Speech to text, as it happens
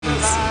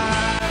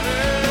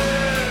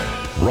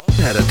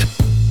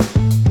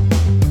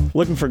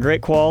Looking for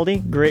great quality,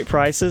 great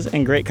prices,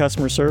 and great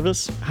customer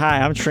service?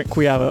 Hi, I'm Trent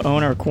Quiava,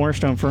 owner of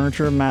Cornerstone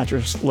Furniture and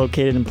Mattress,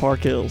 located in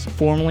Park Hills,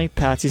 formerly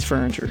Patsy's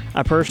Furniture.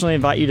 I personally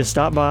invite you to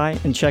stop by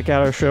and check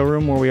out our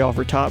showroom where we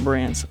offer top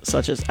brands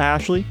such as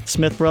Ashley,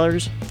 Smith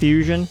Brothers,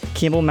 Fusion,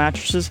 Kimball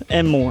Mattresses,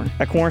 and more.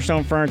 At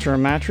Cornerstone Furniture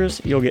and Mattress,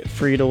 you'll get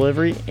free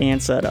delivery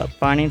and setup.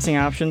 Financing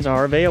options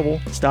are available.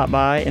 Stop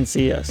by and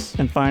see us,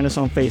 and find us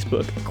on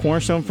Facebook,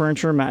 Cornerstone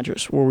Furniture and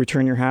Mattress, where we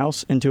turn your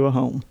house into a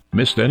home.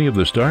 Missed any of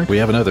the start? We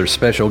have another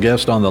special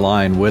guest on the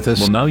line with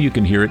us. Well, now you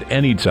can hear it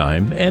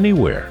anytime,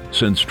 anywhere,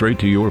 sent straight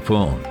to your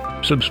phone.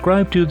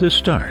 Subscribe to The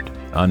Start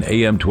on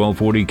AM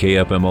 1240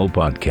 KFMO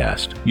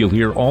podcast. You'll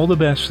hear all the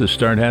best The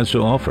Start has to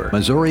offer.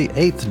 Missouri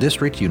 8th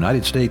District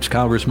United States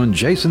Congressman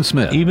Jason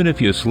Smith. Even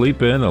if you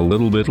sleep in a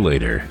little bit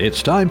later.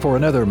 It's time for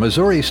another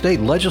Missouri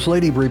State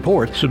Legislative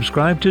Report.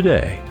 Subscribe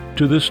today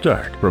to The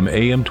Start from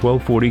AM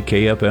 1240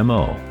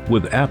 KFMO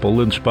with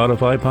Apple and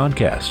Spotify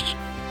podcasts.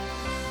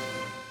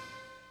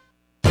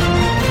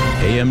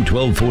 AM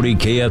 1240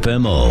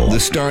 KFMO. The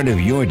start of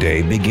your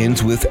day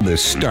begins with The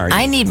Start.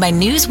 I need my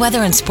news,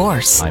 weather, and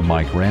sports. I'm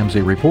Mike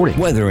Ramsey reporting.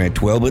 Weather at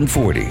 12 and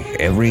 40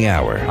 every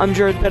hour. I'm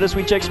Jared Pettis.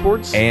 We check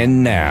sports.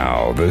 And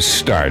now, The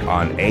Start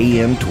on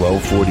AM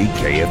 1240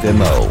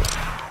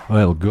 KFMO.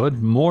 Well,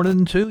 good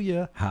morning to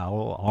you.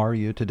 How are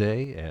you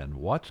today, and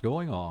what's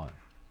going on?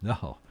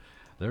 No,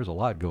 there's a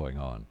lot going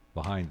on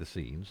behind the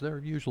scenes. There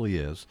usually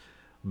is.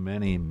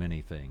 Many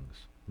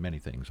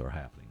things are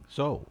happening.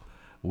 So,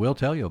 we'll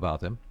tell you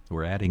about them.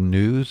 We're adding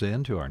news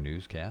into our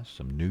newscast,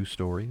 some news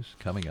stories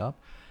coming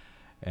up.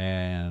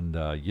 And,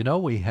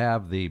 we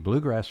have the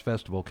Bluegrass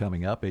Festival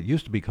coming up. It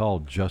used to be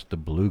called just the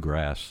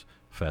Bluegrass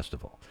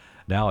Festival.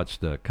 Now it's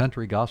the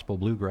Country Gospel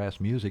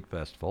Bluegrass Music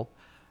Festival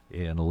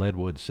in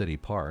Leadwood City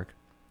Park.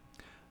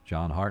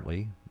 John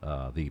Hartley,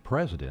 the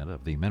president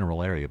of the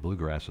Mineral Area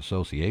Bluegrass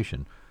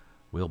Association,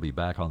 will be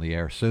back on the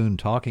air soon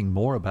talking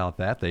more about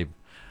that. They've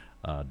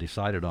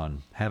decided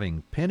on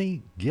having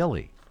Penny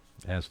Gilley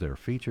as their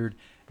featured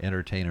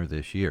entertainer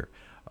this year.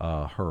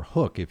 Her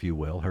hook, if you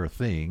will, her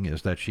thing,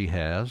 is that she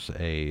has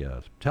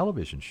a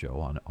television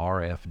show on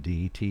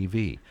RFD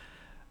TV.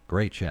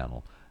 Great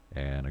channel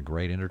and a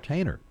great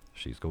entertainer.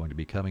 She's going to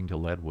be coming to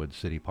Leadwood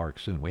City Park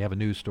soon. We have a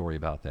news story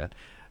about that.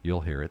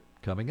 You'll hear it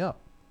coming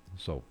up,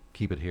 so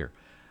keep it here.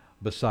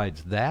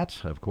 Besides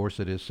that, of course,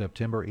 it is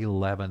September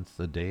 11th,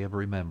 the day of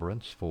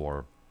remembrance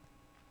for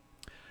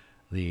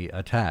the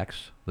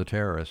attacks, the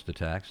terrorist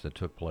attacks that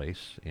took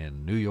place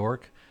in New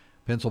York,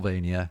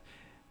 Pennsylvania,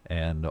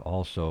 and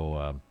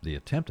also the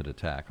attempted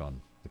attack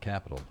on the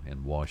Capitol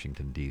in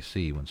Washington,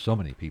 D.C., when so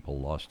many people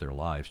lost their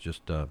lives.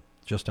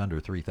 Just under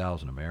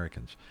 3,000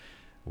 Americans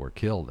were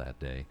killed that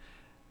day,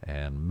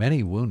 and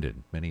many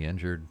wounded, many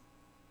injured.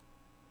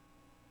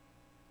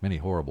 Many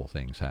horrible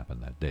things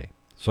happened that day.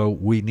 So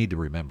we need to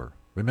remember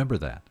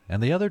that.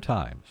 And the other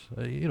times,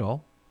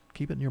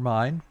 keep it in your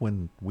mind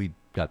when we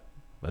got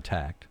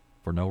attacked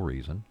for no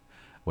reason.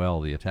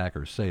 Well, the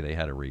attackers say they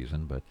had a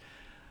reason, but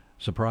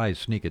surprise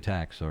sneak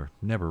attacks are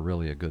never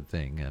really a good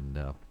thing, and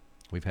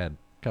we've had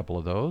a couple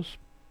of those.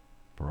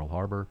 Pearl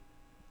Harbor,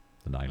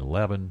 the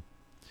 9/11,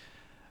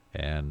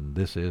 and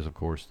this is, of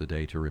course, the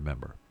day to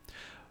remember.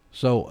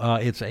 So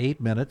it's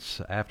 8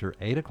 minutes after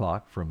 8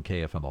 o'clock from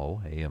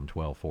KFMO, AM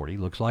 1240.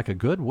 Looks like a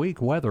good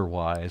week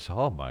weather-wise.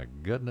 Oh, my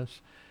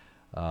goodness.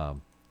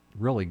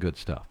 Really good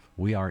stuff.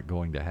 We aren't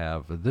going to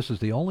have, this is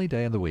the only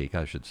day in the week,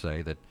 I should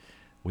say, that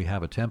we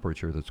have a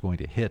temperature that's going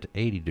to hit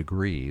 80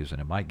 degrees, and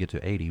it might get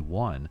to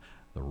 81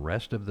 the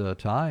rest of the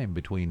time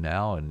between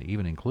now and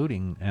even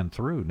including and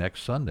through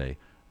next Sunday,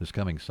 this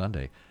coming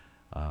Sunday.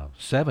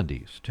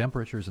 70s,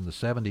 temperatures in the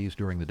 70s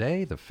during the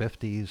day, the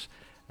 50s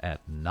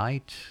at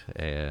night,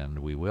 and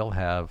we will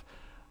have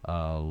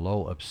a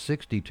low of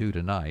 62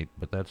 tonight,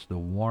 but that's the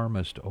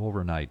warmest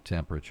overnight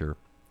temperature.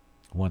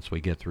 Once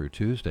we get through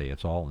Tuesday,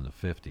 it's all in the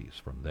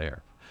 50s from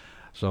there.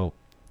 So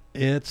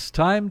it's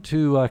time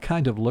to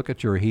kind of look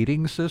at your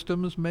heating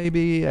systems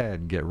maybe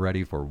and get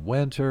ready for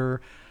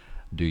winter.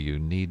 Do you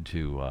need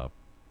to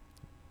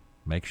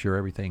make sure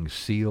everything's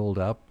sealed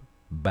up,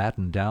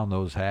 batten down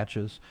those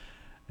hatches,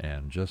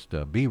 and just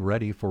be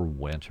ready for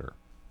winter?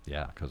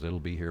 Yeah, because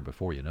it'll be here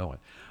before you know it.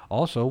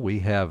 Also, we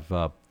have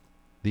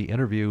the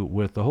interview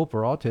with the Hope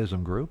for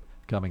Autism group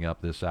coming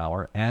up this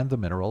hour, and the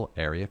Mineral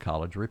Area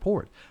College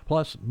Report.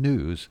 Plus,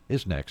 news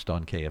is next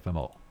on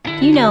KFMO.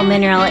 You know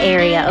Mineral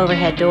Area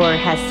Overhead Door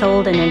has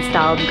sold and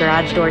installed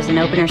garage doors and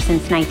openers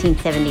since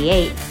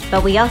 1978,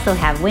 but we also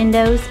have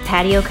windows,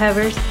 patio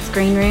covers,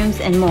 screen rooms,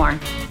 and more.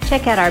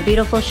 Check out our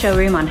beautiful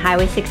showroom on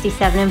Highway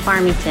 67 in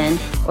Farmington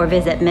or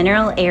visit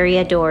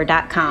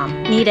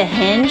mineralareadoor.com. Need a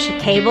hinge,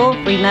 cable,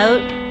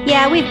 remote?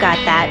 Yeah, we've got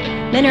that.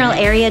 Mineral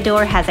Area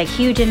Door has a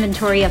huge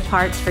inventory of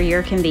parts for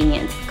your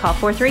convenience. Call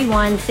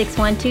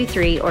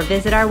 431-6123 or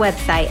visit our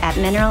website at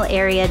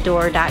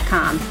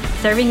mineralareadoor.com.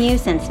 Serving you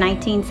since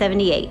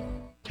 1978.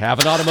 Have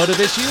an automotive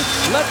issue?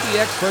 Let the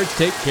experts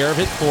take care of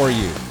it for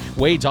you.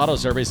 Wade's Auto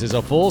Service is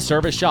a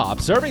full-service shop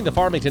serving the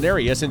Farmington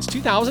area since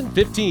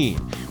 2015.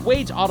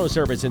 Wade's Auto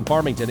Service in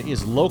Farmington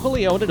is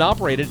locally owned and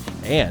operated,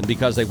 and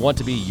because they want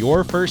to be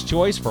your first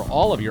choice for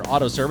all of your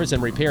auto service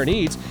and repair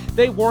needs,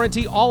 they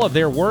warranty all of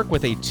their work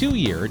with a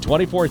 2-year,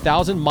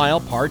 24,000-mile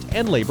part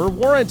and labor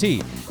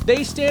warranty.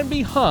 They stand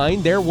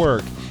behind their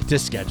work. To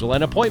schedule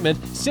an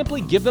appointment,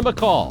 simply give them a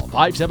call,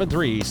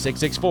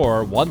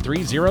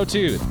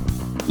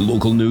 573-664-1302.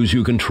 Local news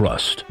you can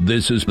trust.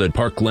 This is the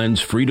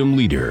Parkland's Freedom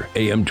Leader,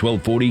 AM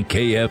 1240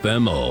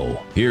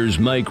 KFMO. Here's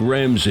Mike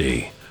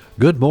Ramsey.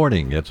 Good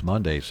morning. It's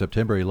Monday,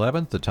 September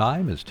 11th. The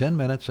time is 10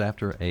 minutes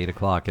after 8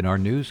 o'clock. In our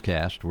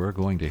newscast, we're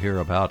going to hear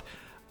about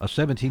a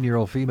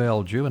 17-year-old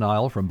female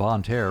juvenile from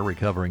Bonne Terre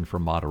recovering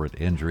from moderate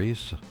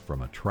injuries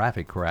from a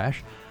traffic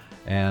crash,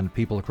 and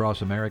people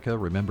across America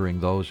remembering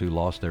those who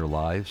lost their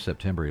lives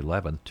September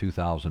 11th,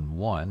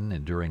 2001,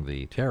 and during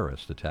the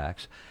terrorist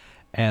attacks.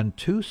 And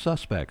 2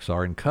 suspects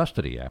are in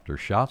custody after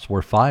shots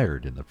were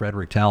fired in the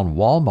Fredericktown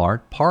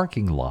Walmart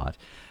parking lot.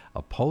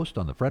 A post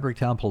on the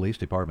Fredericktown Police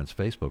Department's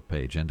Facebook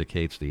page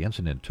indicates the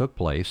incident took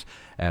place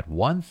at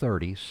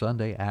 1:30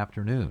 Sunday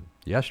afternoon.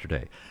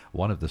 Yesterday,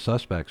 one of the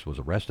suspects was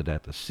arrested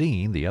at the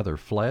scene. The other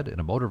fled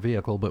in a motor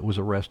vehicle but was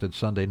arrested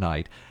Sunday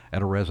night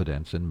at a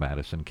residence in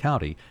Madison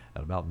County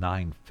at about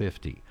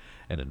 9:50.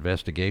 An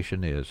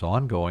investigation is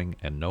ongoing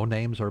and no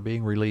names are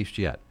being released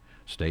yet.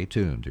 Stay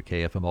tuned to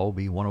KFMO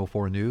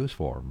B104 News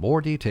for more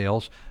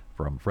details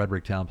from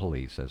Fredericktown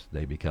Police as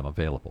they become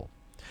available.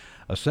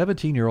 A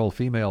 17-year-old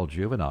female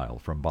juvenile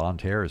from Bonne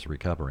Terre is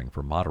recovering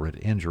from moderate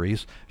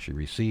injuries she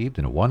received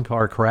in a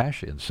one-car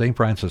crash in St.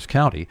 Francis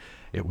County.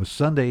 It was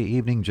Sunday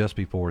evening just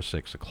before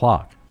 6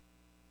 o'clock.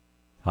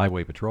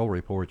 Highway Patrol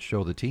reports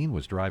show the teen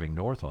was driving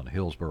north on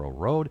Hillsborough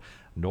Road,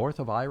 north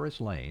of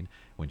Iris Lane,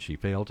 when she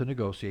failed to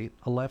negotiate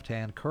a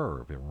left-hand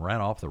curve and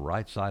ran off the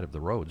right side of the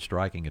road,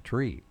 striking a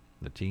tree.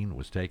 The teen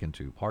was taken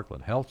to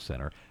Parkland Health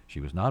Center. She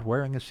was not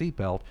wearing a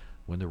seatbelt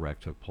when the wreck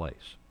took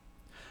place.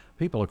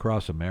 People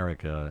across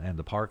America and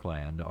the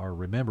Parkland are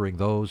remembering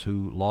those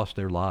who lost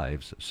their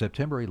lives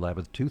September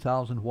 11,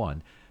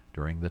 2001,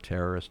 during the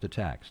terrorist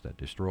attacks that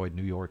destroyed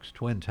New York's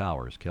Twin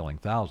Towers, killing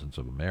thousands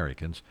of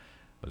Americans.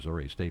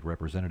 Missouri State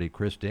Representative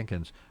Chris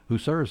Dinkins, who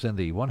serves in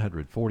the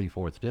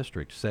 144th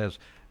District, says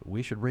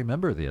we should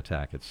remember the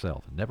attack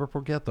itself, never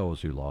forget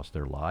those who lost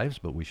their lives,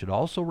 but we should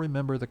also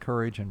remember the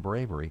courage and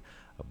bravery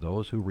of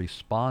those who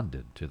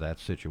responded to that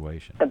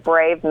situation. The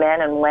brave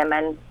men and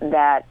women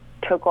that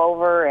took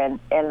over in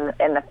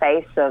the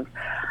face of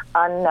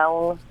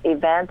unknown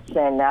events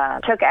and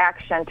took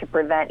action to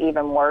prevent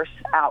even worse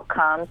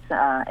outcomes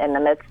in the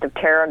midst of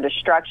terror and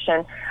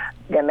destruction.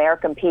 The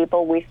American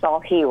people, we saw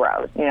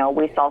heroes.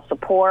 We saw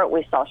support,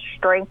 we saw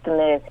strength in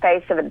the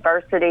face of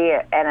adversity,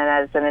 and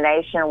as a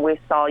nation, we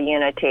saw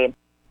unity.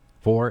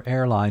 4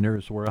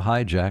 airliners were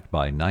hijacked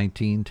by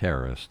 19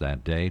 terrorists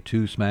that day.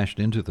 2 smashed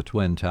into the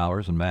Twin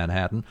Towers in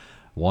Manhattan.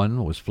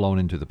 1 was flown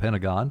into the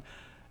Pentagon,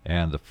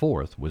 and the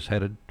 4th was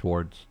headed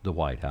towards the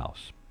White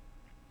House.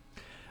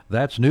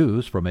 That's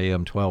news from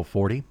AM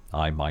 1240.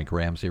 I'm Mike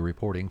Ramsey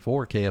reporting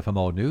for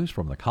KFMO News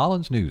from the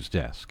Collins News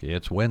Desk.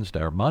 It's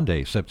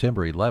Monday,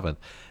 September 11th,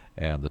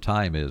 and the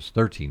time is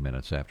 13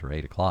 minutes after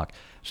 8 o'clock.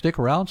 Stick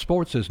around.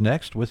 Sports is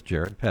next with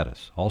Jared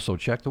Pettis. Also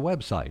check the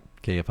website,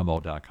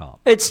 KFMO.com.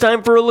 It's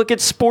time for a look at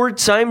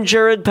sports. I'm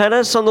Jared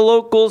Pettis. On the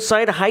local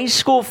side, high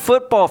school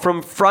football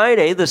from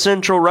Friday. The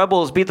Central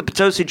Rebels beat the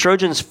Potosi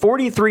Trojans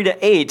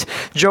 43-8.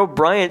 Joe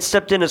Bryant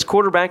stepped in as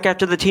quarterback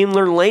after the team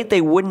learned late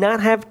they would not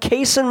have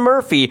Kason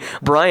Murphy.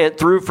 Bryant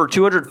threw for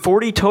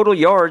 240 total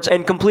yards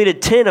and completed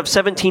 10 of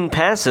 17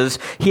 passes.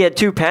 He had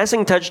 2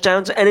 passing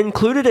touchdowns and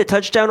included a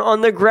touchdown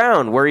on the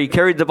ground, where he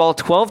carried the ball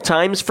 12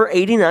 times for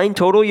 89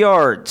 total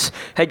yards.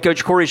 Head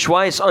coach Corey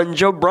Schweiss on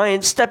Joe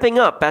Bryant stepping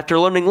up after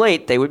learning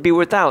late they would be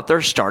without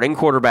their starting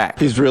quarterback.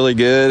 He's really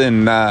good,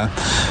 and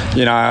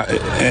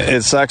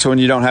it sucks when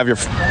you don't have your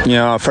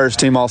first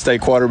team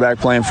All-State quarterback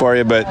playing for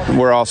you, but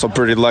we're also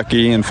pretty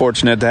lucky and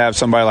fortunate to have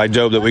somebody like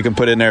Joe that we can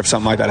put in there if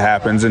something like that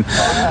happens. And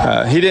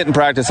he didn't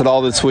practice at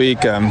all this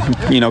week.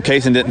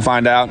 Kason didn't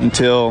find out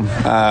until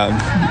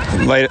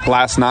late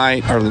last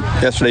night or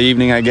yesterday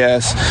evening, I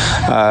guess,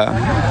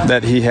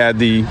 that he had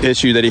the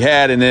issue that he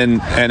had, and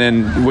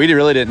then we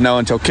really didn't know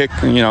until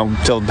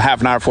till half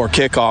an hour before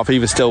kickoff. He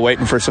was still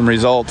waiting for some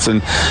results,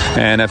 and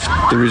if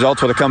the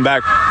results would have come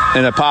back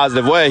in a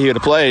positive way, he would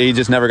have played. He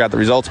just never got the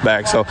results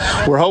back. So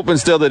we're hoping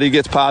still that he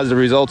gets positive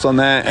results on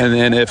that, and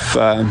then if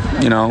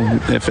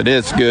it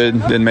is good,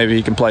 then maybe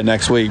he can play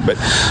next week. But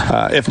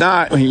if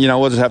not,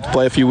 we'll just have to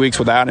play a few weeks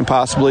without him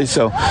possibly.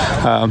 So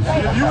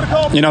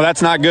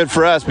that's not good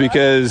for us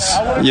because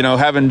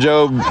having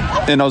Joe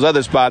in those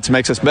other spots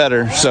makes us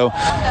better. So,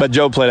 but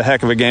Joe played a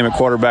heck of a game at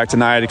quarterback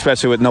tonight,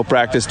 especially with no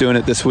practice doing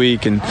it this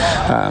week. And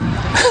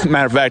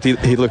matter of fact,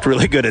 he looked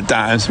really good at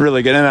times,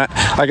 really good. And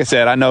like I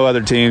said, I know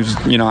other teams,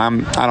 I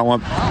don't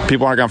want,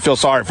 people aren't going to feel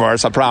sorry for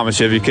us, I promise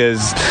you,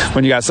 because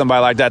when you got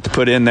somebody like that to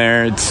put in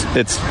there,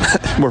 it's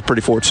we're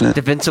pretty fortunate.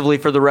 Defensively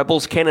for the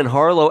Rebels, Cannon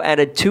Harlow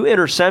added 2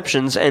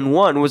 interceptions and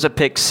 1 was a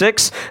pick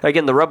 6.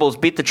 Again, the Rebels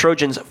beat the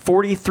Trojans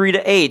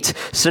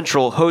 43-8.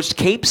 Central host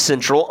Cape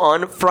Central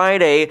on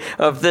Friday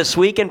of this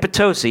week, and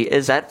Potosi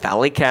is at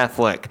Valley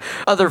Catholic.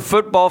 Other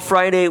football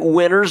Friday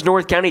winners: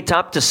 North County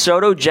topped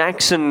DeSoto,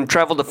 Jackson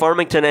traveled to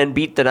Farmington and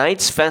beat the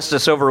Knights,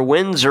 Festus over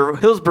Windsor,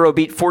 Hillsboro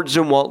beat Fort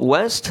Zumwalt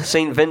West,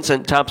 St.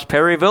 Vincent tops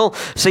Perryville,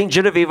 St.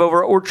 Genevieve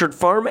over Orchard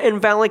Farm,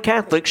 and Valley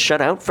Catholic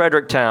shut out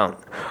Fredericktown.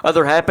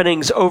 Other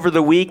happenings over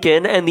the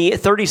weekend, and the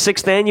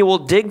 36th annual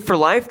Dig for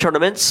Life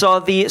tournament saw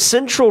the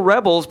Central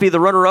Rebels be the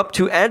runner-up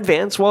to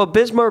advance, while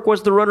Bismarck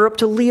was the runner-up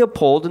to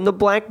Leopold in the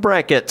black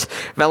bracket.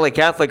 Valley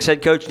Catholic's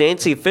head coach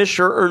Nancy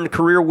Fisher earned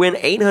career win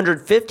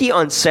 850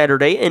 on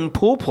Saturday in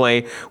pool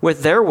play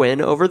with their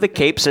win over the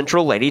Cape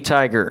Central Lady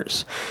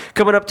Tigers.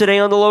 Coming up today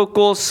on the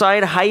local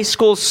side, high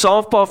school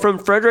softball from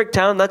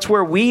Fredericktown. That's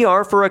where we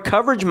are for a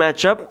coverage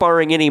matchup,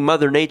 barring any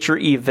Mother Nature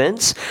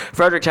events.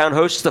 Fredericktown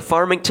hosts the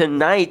Farmington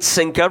Knights,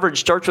 and coverage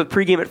starts with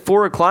pregame at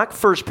 4 o'clock,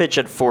 first pitch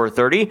at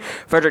 4:30.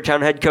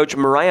 Fredericktown head coach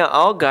Mariah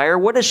Allgaier,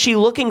 what is she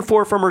looking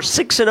for from her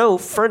 6-0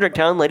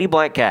 Fredericktown Lady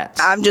Blackcats?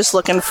 I'm just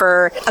looking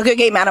for a good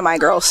game out of my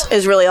girls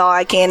is really all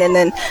I can, and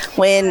then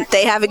when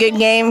they have a good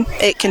game,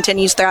 it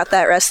continues throughout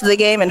that rest of the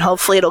game, and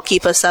hopefully it'll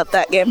keep us up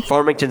that game.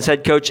 Farmington's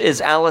head coach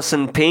is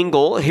Allison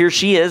Pingle. Here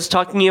she is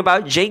talking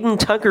about Jaden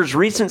Tucker's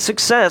recent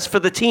success for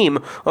the team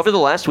over the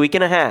last week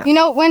and a half.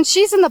 When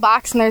she's in the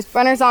box and there's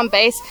runners on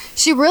base,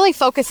 she really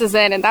focuses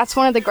in, and that's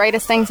one of the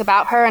greatest things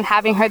about her, and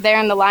having her there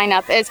in the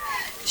lineup is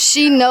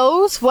she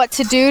knows what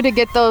to do to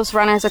get those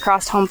runners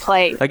across home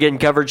plate. Again,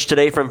 coverage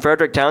today from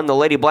Fredericktown, the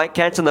Lady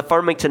Blackcats and the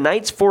Farmington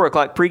Knights, 4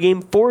 o'clock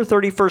pregame,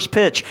 4:30 first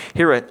pitch.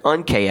 Hear it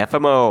on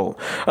KFMO.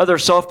 Other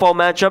softball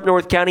matchup,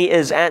 North County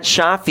is at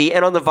Shafi,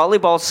 and on the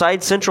volleyball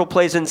side, Central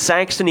plays in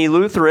Saxony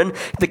Lutheran.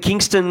 The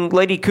Kingston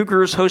Lady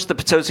Cougars host the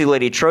Potosi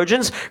Lady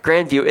Trojans.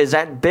 Grandview is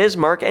at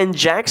Bismarck, and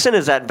Jackson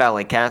is at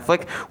Valley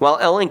Catholic, while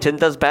Ellington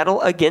does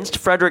battle against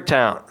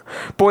Fredericktown.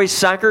 Boys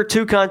soccer,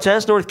 2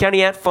 contests, North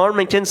County at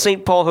Farmington,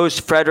 St. Paul hosts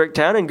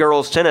Fredericktown, and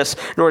girls tennis,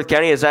 North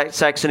County is at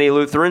Saxony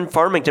Lutheran,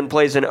 Farmington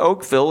plays in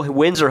Oakville,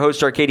 Windsor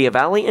hosts Arcadia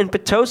Valley, and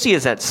Potosi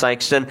is at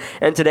Sykeston.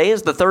 And today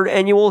is the 3rd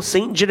annual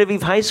St.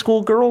 Genevieve High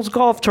School Girls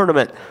Golf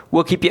Tournament.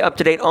 We'll keep you up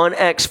to date on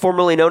X,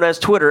 formerly known as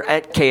Twitter,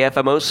 at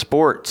KFMO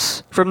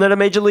Sports. From then to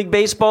Major League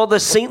Baseball, the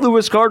St.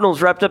 Louis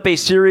Cardinals wrapped up a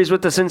series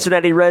with the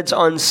Cincinnati Reds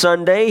on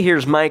Sunday.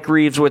 Here's Mike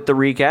Reeves with the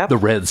recap. The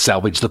Reds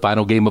salvaged the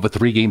final game of a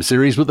 3-game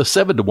series with a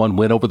 7-1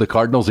 win over the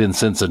Cardinals in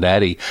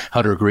Cincinnati.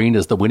 Hunter Green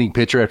is the winning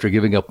pitcher after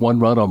giving up 1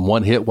 run on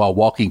 1 hit while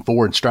walking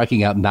 4 and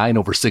striking out 9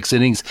 over 6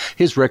 innings.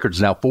 His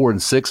record's now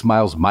 4-6.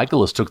 Miles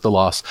Michaelis took the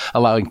loss,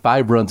 allowing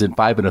 5 runs in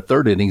 5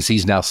 1/3 innings.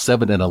 He's now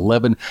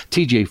 7-11.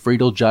 TJ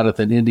Friedel,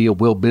 Jonathan India,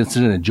 Will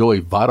Benson, and Joey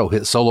Votto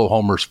hit solo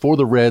homers for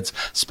the Reds.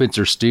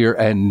 Spencer Steer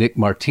and Nick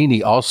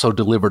Martini also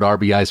delivered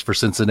RBIs for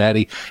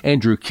Cincinnati.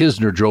 Andrew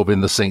Kisner drove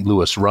in the St.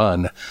 Louis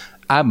run.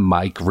 I'm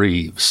Mike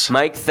Reeves.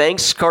 Mike,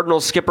 thanks.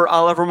 Cardinals skipper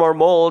Oliver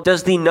Marmol.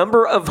 Does the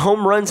number of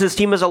home runs his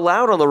team has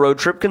allowed on the road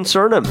trip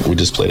concern him? We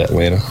just played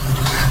Atlanta.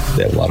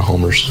 They had a lot of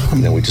homers.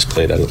 And then we just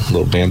played at a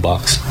little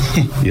bandbox.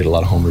 You had a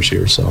lot of homers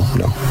here, so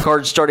no.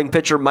 Cards starting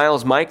pitcher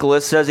Miles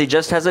Michaelis says he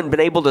just hasn't been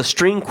able to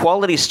string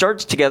quality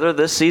starts together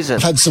this season.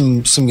 I've had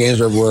some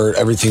games where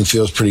everything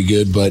feels pretty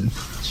good, but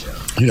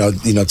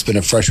it's been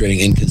a frustrating,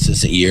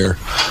 inconsistent year.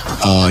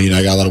 I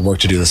got a lot of work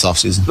to do this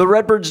offseason. The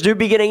Redbirds do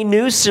begin a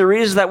new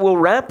series that will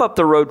wrap up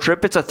the road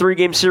trip. It's a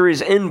 3-game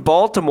series in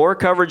Baltimore.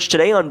 Coverage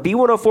today on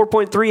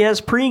B104.3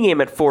 has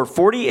pregame at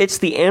 4:40. It's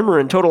the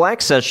Ameren Total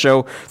Access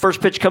Show. First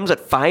pitch comes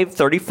at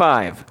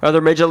 5:35. Other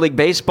Major League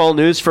Baseball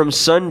news from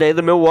Sunday,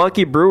 the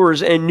Milwaukee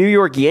Brewers and New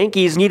York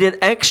Yankees needed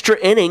extra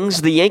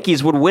innings. The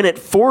Yankees would win it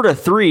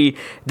 4-3.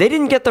 They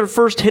didn't get their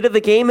first hit of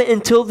the game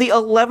until the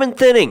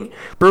 11th inning.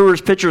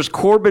 Brewers pitchers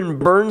Corbin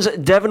Burns,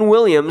 Devin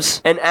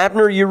Williams, and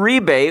Abner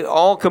Uribe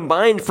all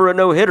combined for a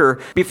no-hitter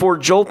before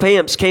Joel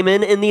Pamps came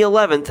in the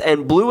 11th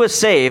and blew a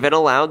save and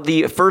allowed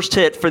the first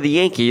hit for the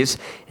Yankees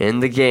in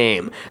the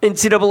game.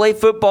 NCAA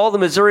football, the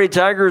Missouri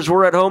Tigers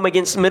were at home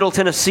against Middle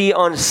Tennessee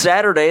on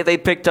Saturday. They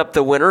picked up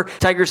the winner.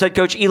 Tigers head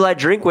coach Eli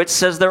Drinkwitz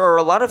says there are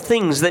a lot of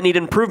things that need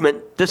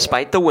improvement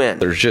despite the win.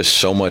 There's just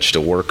so much to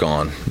work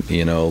on.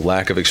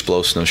 Lack of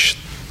explosiveness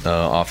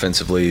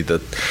offensively,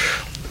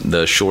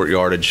 the short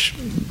yardage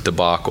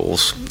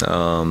debacles,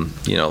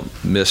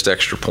 missed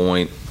extra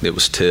point, it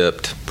was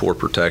tipped, poor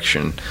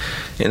protection,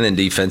 and then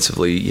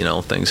defensively,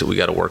 things that we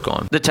got to work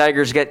on. The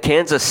Tigers get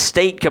Kansas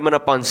State coming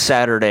up on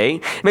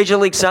Saturday. Major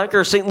League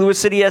Soccer, St. Louis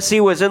City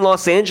SC was in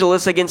Los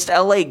Angeles against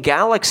LA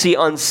Galaxy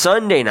on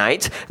Sunday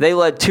night. They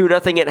led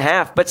 2-0 at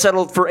half, but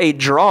settled for a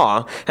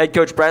draw. Head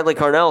coach Bradley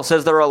Carnell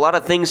says there are a lot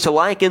of things to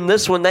like in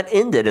this one that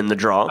ended in the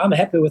draw. I'm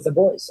happy with the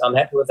boys. I'm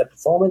happy with the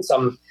performance.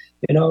 I'm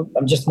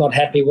just not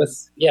happy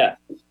with,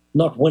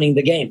 not winning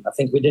the game. I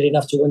think we did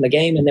enough to win the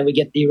game, and then we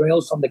get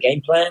derailed from the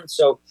game plan.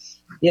 So,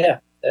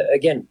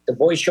 again, the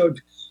boys showed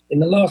in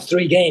the last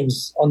 3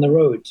 games on the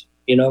road,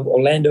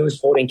 Orlando,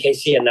 Sporting,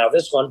 KC, and now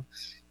this one,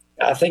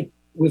 I think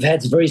we've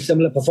had very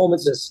similar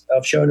performances.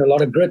 I've shown a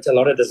lot of grit, a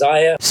lot of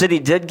desire. City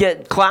did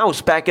get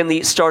Klaus back in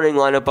the starting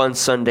lineup on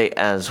Sunday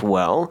as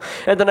well.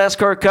 And the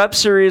NASCAR Cup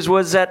Series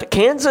was at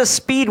Kansas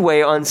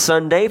Speedway on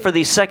Sunday for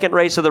the second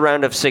race of the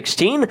round of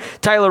 16.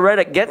 Tyler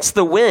Reddick gets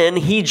the win.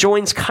 He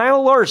joins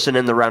Kyle Larson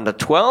in the round of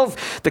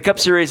 12. The Cup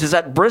Series is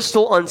at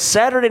Bristol on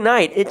Saturday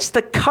night. It's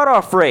the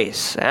cutoff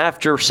race.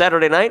 After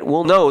Saturday night,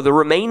 we'll know the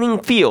remaining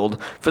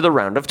field for the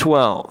round of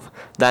 12.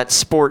 That's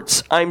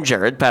sports. I'm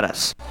Jared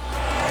Pettis.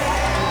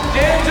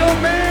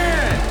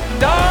 Gentlemen,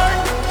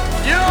 start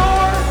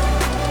your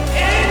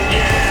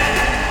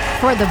engine!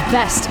 For the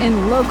best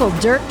in local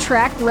dirt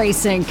track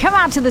racing, come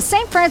out to the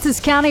St. Francis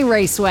County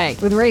Raceway.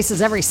 With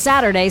races every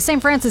Saturday,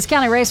 St. Francis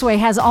County Raceway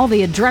has all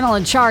the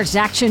adrenaline-charged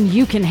action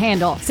you can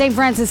handle. St.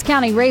 Francis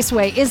County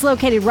Raceway is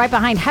located right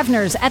behind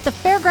Hefner's at the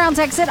Fairgrounds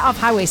exit off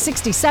Highway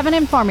 67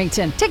 in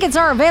Farmington. Tickets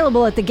are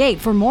available at the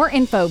gate. For more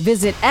info,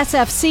 visit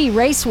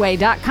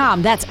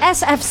sfcraceway.com. That's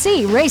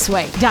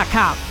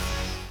sfcraceway.com.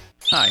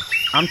 Hi,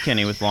 I'm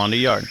Kenny with Lawn to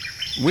Yard.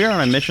 We are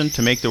on a mission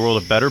to make the world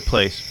a better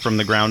place from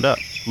the ground up,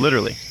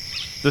 literally.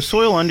 The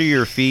soil under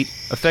your feet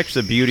affects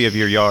the beauty of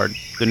your yard,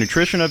 the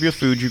nutrition of your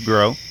food you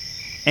grow,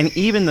 and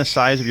even the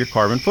size of your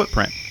carbon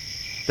footprint.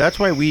 That's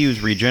why we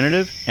use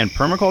regenerative and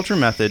permaculture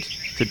methods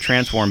to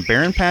transform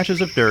barren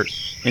patches of dirt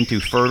into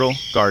fertile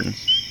gardens.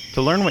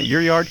 To learn what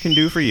your yard can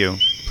do for you,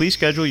 please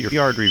schedule your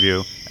yard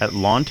review at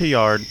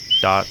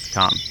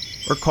lawntoyard.com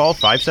or call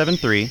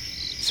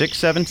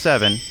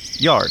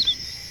 573-677-YARD.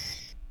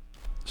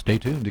 Stay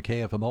tuned to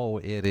KFMO.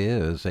 It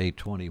is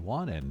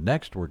 8:21, and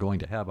next we're going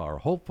to have our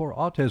Hope for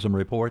Autism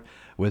report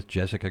with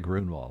Jessica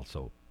Grunwald.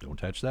 So don't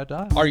touch that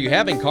dial. Are you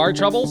having car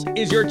troubles?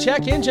 Is your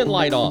check engine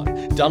light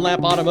on?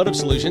 Dunlap Automotive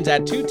Solutions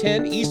at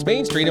 210 East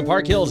Main Street in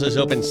Park Hills is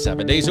open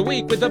 7 days a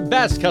week with the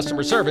best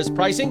customer service,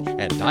 pricing,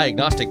 and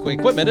diagnostic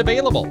equipment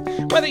available.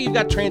 Whether you've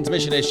got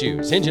transmission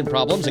issues, engine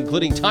problems,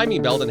 including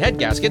timing belt and head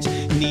gaskets,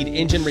 need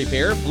engine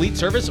repair, fleet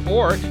service,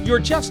 or you're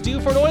just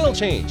due for an oil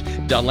change,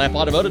 Dunlap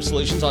Automotive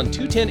Solutions on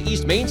 210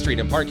 East Main Street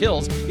in Park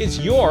Hills is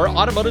your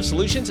automotive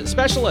solutions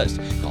specialist.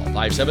 Call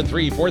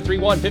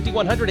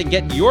 573-431-5100 and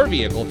get your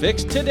vehicle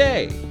fixed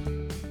today.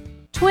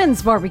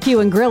 Twins Barbecue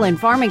and Grill in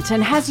Farmington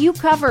has you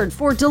covered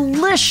for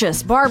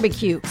delicious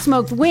barbecue,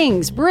 smoked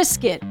wings,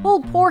 brisket,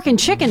 pulled pork and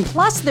chicken,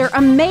 plus their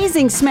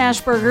amazing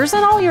smash burgers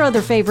and all your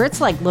other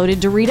favorites like loaded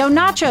Dorito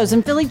nachos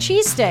and Philly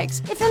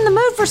cheesesteaks. If in the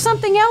mood for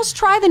something else,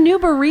 try the new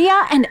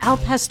Berea and Al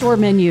Pastor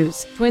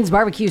menus. Twins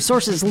Barbecue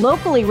sources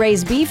locally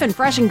raised beef and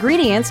fresh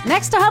ingredients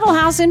next to Huddle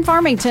House in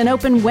Farmington,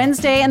 open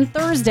Wednesday and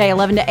Thursday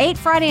 11 to 8,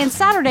 Friday and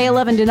Saturday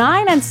 11 to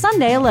 9, and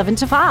Sunday 11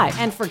 to 5.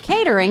 And for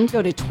catering,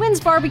 go to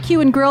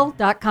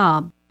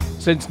twinsbarbecueandgrill.com.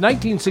 Since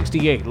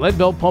 1968,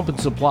 Leadbelt Pump and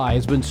Supply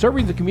has been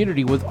serving the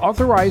community with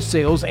authorized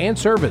sales and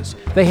service.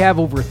 They have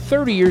over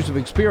 30 years of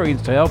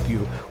experience to help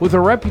you with a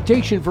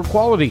reputation for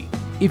quality.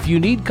 If you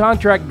need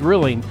contract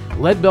drilling,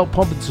 Leadbelt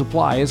Pump and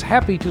Supply is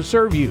happy to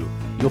serve you.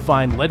 You'll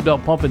find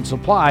Leadbelt Pump and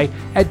Supply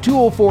at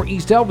 204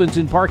 East Elvins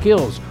in Park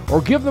Hills,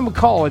 or give them a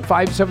call at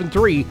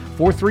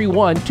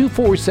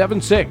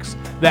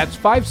 573-431-2476. That's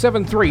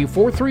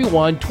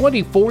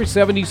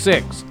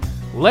 573-431-2476.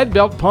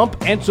 Leadbelt Pump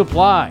and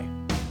Supply.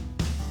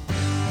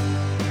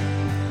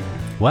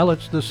 Well,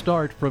 it's the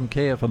start from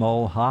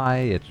KFMO. Hi,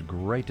 it's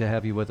great to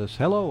have you with us.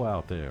 Hello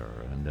out there.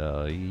 And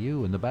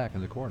you in the back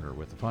in the corner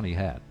with the funny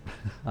hat.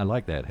 I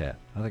like that hat.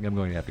 I think I'm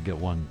going to have to get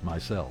one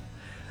myself.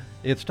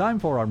 It's time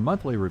for our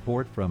monthly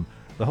report from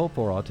the Hope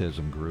for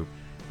Autism group.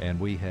 And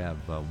we have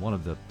one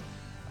of the,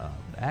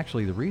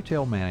 actually the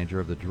retail manager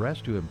of the Dress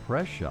to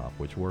Impress shop,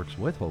 which works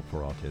with Hope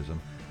for Autism.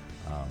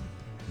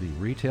 The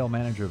retail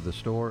manager of the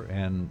store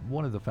and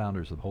one of the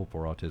founders of Hope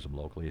for Autism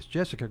locally is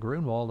Jessica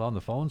Grunwald on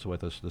the phones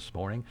with us this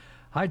morning.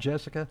 Hi,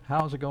 Jessica.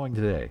 How's it going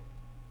today?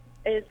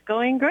 It's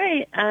going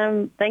great.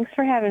 Thanks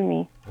for having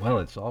me. Well,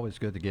 it's always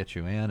good to get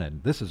you in,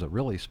 and this is a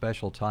really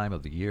special time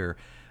of the year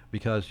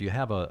because you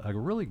have a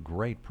really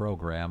great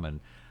program,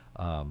 and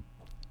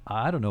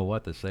I don't know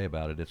what to say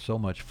about it. It's so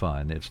much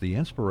fun. It's the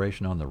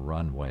Inspiration on the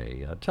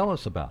Runway. Tell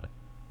us about it.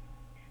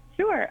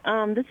 Sure.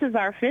 This is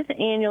our 5th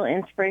annual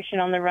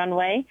Inspiration on the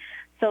Runway.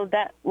 So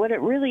that what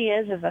it really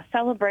is a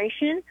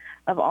celebration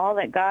of all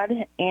that God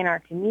and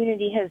our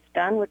community has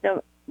done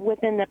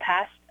within the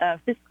past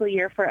fiscal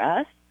year for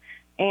us.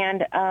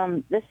 And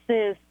this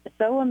is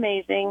so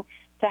amazing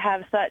to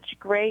have such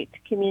great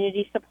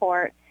community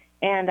support.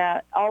 And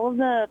all of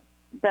the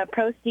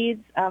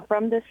proceeds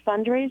from this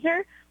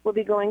fundraiser will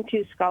be going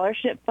to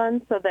scholarship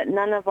funds so that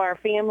none of our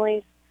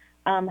families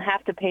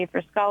have to pay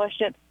for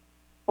scholarships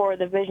for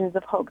the Visions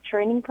of Hope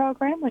training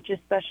program, which is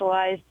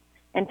specialized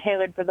and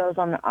tailored for those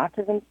on the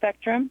autism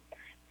spectrum.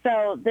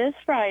 So this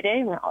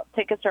Friday,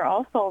 tickets are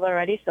all sold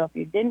already, so if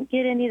you didn't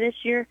get any this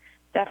year,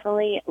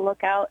 definitely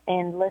look out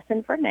and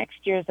listen for next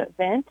year's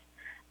event.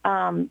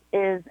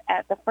 Is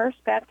at the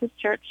First Baptist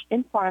Church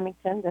in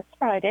Farmington this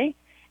Friday,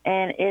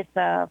 And it's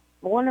a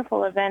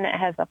wonderful event. It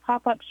has a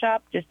pop-up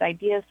shop, just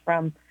ideas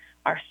from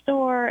our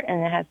store,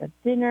 and it has a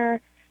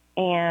dinner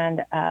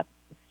and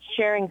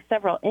sharing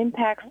several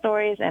impact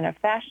stories and a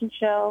fashion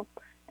show.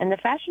 And the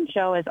fashion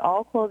show is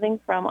all clothing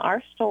from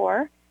our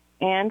store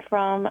and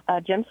from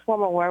Jim's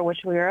Formal Wear, which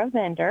we are a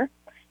vendor.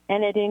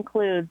 And it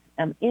includes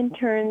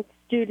interns,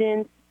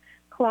 students,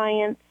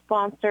 clients,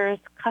 sponsors,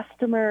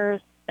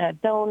 customers,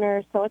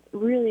 donors. So it's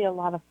really a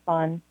lot of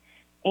fun.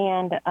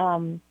 And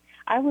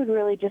I would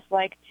really just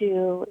like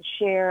to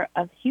share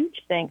a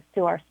huge thanks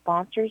to our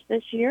sponsors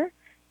this year,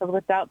 because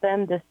without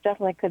them, this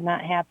definitely could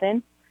not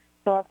happen.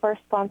 So our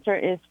first sponsor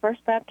is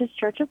First Baptist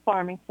Church of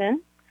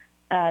Farmington,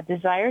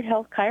 Desired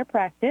Health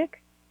Chiropractic,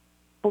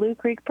 Blue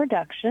Creek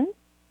Productions,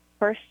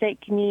 First State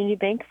Community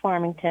Bank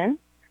Farmington,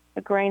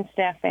 the Grain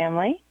Staff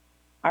Family,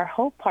 our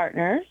Hope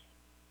Partners,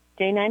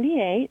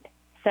 J98,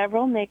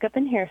 several makeup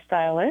and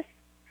hairstylists,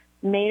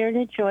 Maynard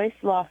and Joyce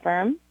Law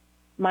Firm,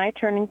 My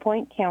Turning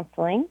Point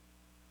Counseling,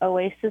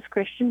 Oasis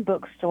Christian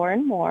Bookstore,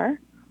 and more,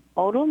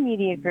 Odell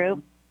Media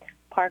Group,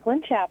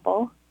 Parkland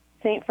Chapel,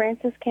 St.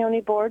 Francis County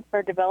Board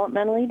for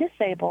Developmentally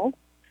Disabled,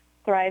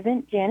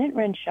 Thrivent Janet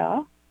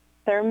Renshaw,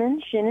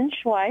 Thurman Shannon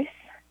Schweiss,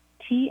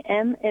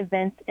 TM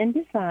Events and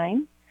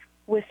Design,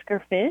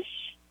 Whisker Fish,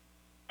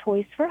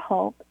 Toys for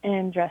Hope,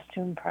 and Dress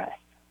to Impress.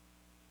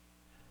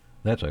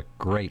 That's a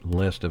great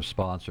list of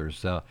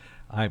sponsors.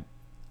 I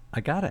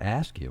got to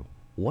ask you,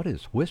 what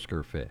is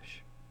Whisker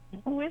Fish?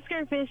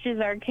 Whisker Fish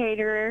is our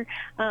caterer.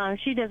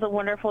 She does a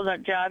wonderful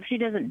job. She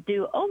doesn't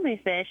do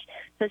only fish,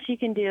 so she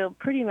can do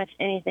pretty much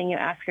anything you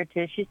ask her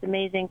to. She's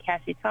amazing,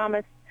 Cassie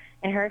Thomas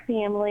and her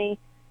family.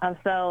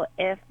 So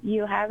if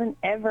you haven't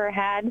ever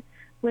had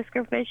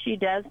Whisker Fish, she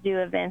does do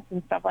events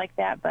and stuff like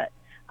that. But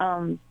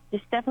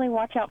just definitely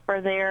watch out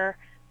for their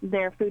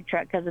food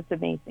truck, because it's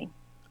amazing.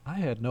 I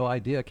had no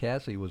idea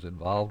Cassie was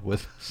involved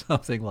with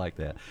something like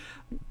that.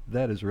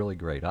 That is really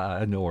great.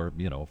 I know her,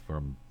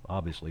 from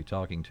obviously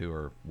talking to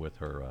her with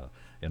her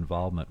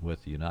involvement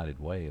with the United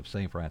Way of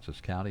St.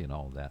 Francis County and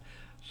all of that.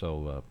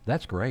 So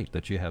that's great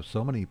that you have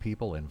so many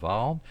people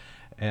involved.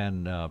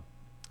 And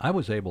I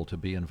was able to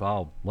be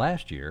involved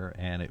last year,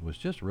 and it was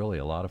just really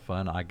a lot of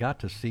fun. I got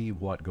to see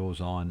what goes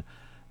on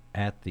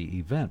at the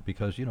event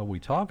because, we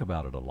talk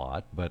about it a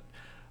lot, but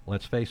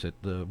let's face it,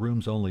 the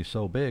room's only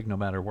so big no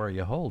matter where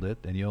you hold it,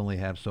 and you only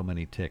have so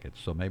many tickets.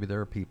 So maybe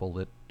there are people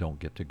that don't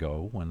get to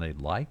go when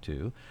they'd like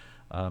to.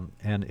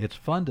 And it's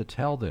fun to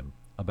tell them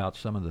about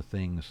some of the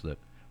things that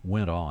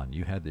went on.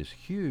 You had this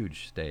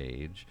huge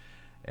stage,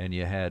 and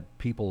you had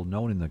people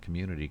known in the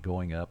community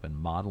going up and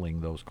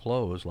modeling those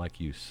clothes, like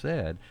you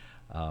said.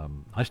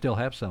 I still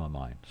have some of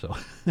mine, so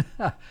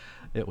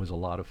it was a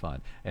lot of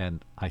fun.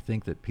 And I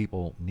think that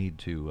people need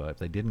to, if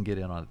they didn't get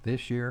in on it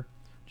this year,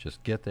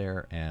 just get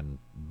there and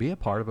be a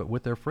part of it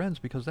with their friends,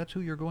 because that's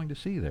who you're going to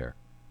see there.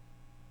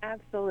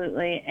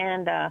 Absolutely.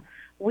 And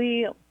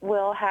we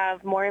will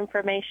have more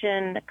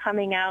information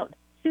coming out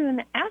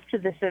soon after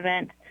this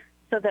event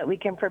so that we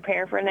can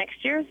prepare for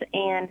next year's,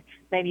 and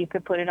maybe you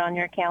could put it on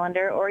your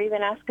calendar or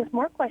even ask us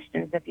more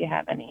questions if you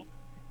have any.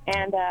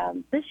 And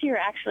this year,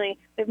 actually,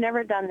 we've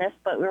never done this,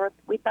 but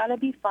we thought it'd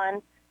be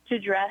fun to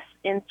dress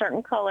in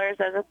certain colors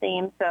as a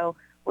theme. So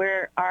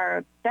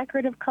our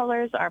decorative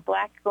colors are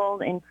black,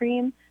 gold, and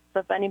cream. So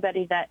if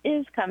anybody that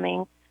is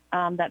coming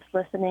that's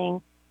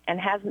listening and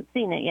hasn't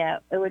seen it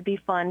yet, it would be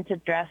fun to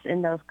dress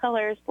in those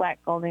colors, black,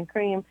 gold, and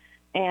cream.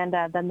 And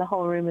then the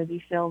whole room would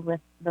be filled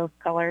with those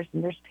colors,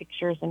 and there's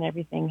pictures and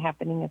everything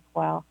happening as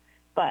well.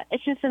 But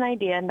it's just an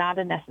idea, not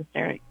a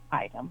necessary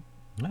item.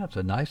 That's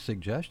a nice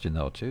suggestion,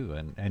 though, too.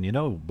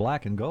 And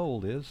black and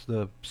gold is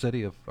the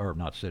city of, or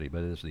not city,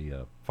 but is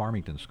the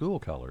Farmington school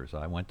colors.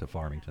 I went to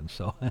Farmington,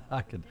 so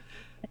I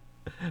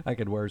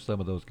could wear some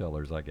of those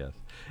colors, I guess.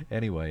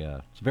 Anyway,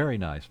 it's very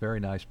nice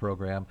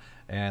program.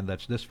 And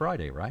that's this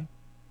Friday, right?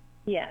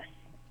 Yes.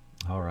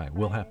 All right.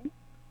 We'll have...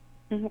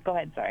 Go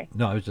ahead, sorry.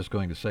 No, I was just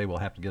going to say we'll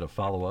have to get a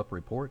follow-up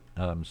report,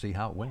 see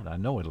how it went. I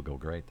know it'll go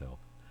great, though.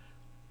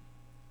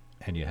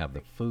 And you have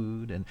the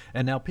food,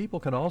 and now people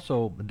can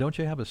also, don't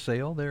you have a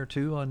sale there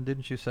too,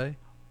 didn't you say?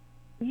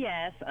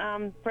 Yes,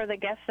 for the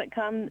guests that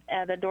come,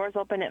 the doors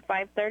open at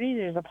 5:30.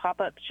 There's a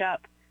pop-up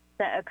shop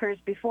that occurs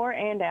before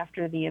and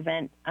after the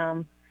event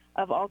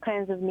of all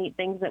kinds of neat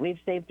things that we've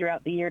saved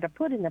throughout the year to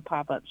put in the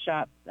pop-up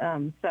shop.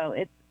 So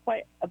it's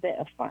quite a bit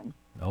of fun.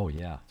 Oh,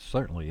 yeah,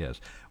 certainly is.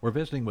 We're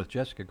visiting with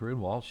Jessica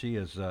Grunwald. She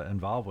is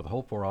involved with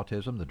Hope for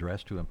Autism, the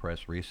Dress to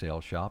Impress resale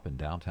shop in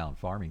downtown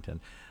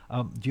Farmington.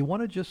 Do you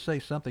want to just say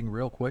something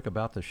real quick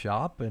about the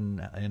shop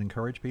and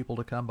encourage people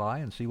to come by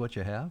and see what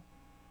you have?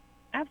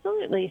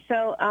 Absolutely.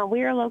 So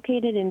we are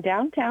located in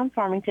downtown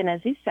Farmington,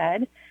 as you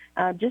said,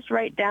 just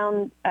right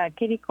down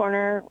kitty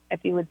corner,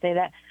 if you would say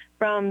that,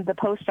 from the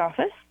post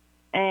office.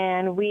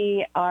 And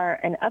we are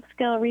an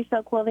upscale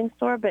resale clothing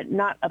store, but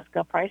not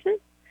upscale prices.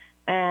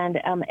 And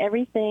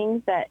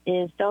everything that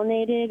is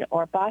donated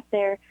or bought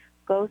there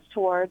goes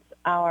towards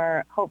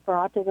our Hope for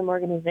Autism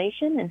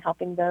organization and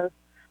helping those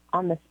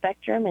on the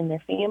spectrum and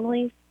their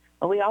families.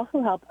 But we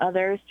also help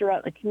others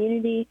throughout the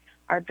community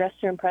Our Dress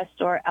to Impress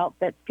store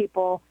outfits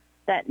people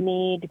that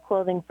need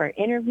clothing for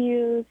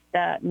interviews,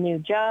 new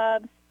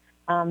jobs.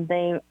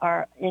 They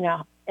are,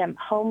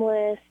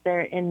 homeless.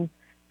 They're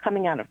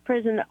coming out of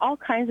prison. All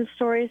kinds of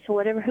stories.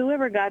 So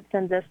whoever God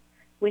sends us,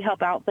 we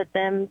help outfit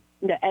them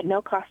at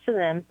no cost to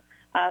them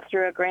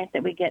through a grant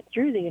that we get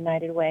through the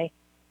United Way.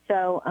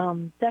 So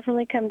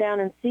definitely come down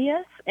and see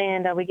us.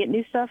 And we get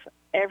new stuff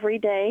every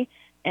day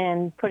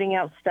and putting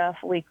out stuff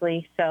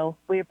weekly. So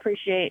we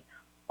appreciate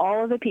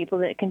all of the people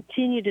that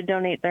continue to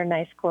donate their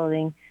nice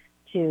clothing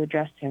to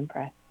Dress to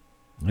Impress.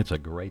 It's a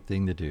great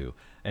thing to do.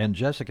 And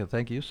Jessica,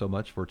 thank you so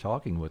much for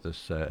talking with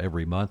us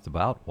every month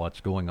about what's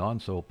going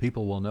on so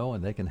people will know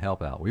and they can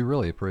help out. We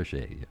really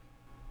appreciate you.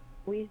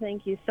 We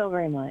thank you so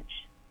very much.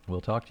 We'll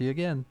talk to you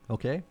again,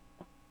 okay?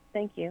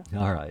 Thank you.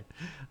 All right.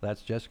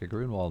 That's Jessica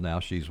Grunwald now.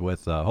 She's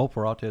with Hope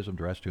for Autism,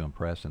 Dress to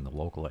Impress in the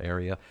local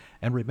area.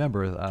 And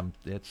remember,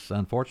 it's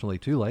unfortunately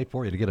too late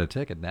for you to get a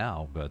ticket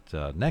now,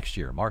 but next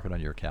year, mark it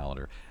on your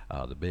calendar.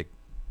 The big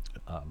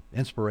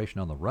Inspiration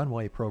on the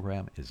Runway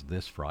program is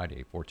this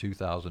Friday for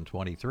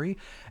 2023,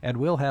 and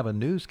we'll have a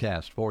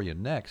newscast for you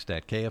next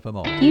at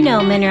KFMO. You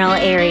know Mineral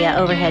Area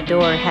Overhead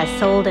Door has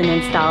sold and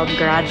installed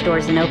garage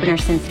doors and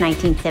openers since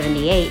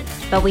 1978,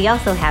 but we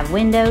also have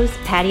windows,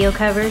 patio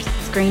covers,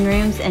 screen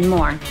rooms, and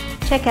more.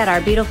 Check out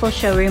our beautiful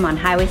showroom on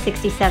Highway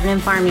 67 in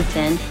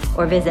Farmington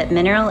or visit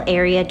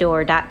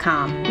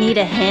mineralareadoor.com. Need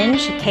a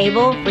hinge,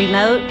 cable,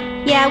 remote?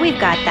 Yeah, we've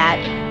got that.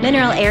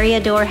 Mineral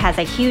Area Door has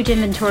a huge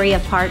inventory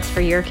of parts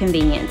for your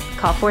convenience.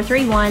 Call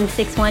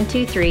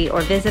 431-6123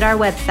 or visit our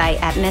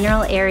website at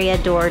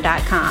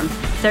mineralareadoor.com.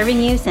 Serving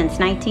you since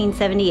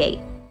 1978.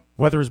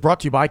 Weather is brought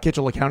to you by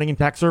Kitchell Accounting and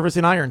Tax Service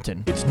in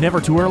Ironton. It's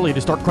never too early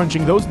to start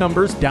crunching those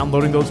numbers,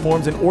 downloading those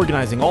forms, and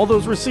organizing all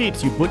those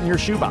receipts you put in your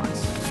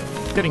shoebox.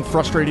 Getting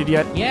frustrated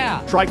yet?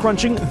 Yeah. Try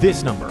crunching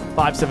this number,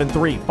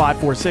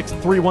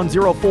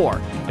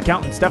 573-546-3104.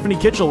 Accountant Stephanie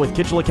Kitchell with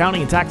Kitchell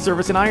Accounting and Tax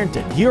Service in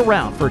Ironton.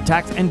 Year-round for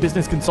tax and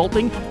business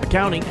consulting,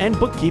 accounting and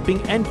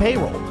bookkeeping, and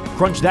payroll.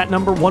 Crunch that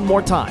number one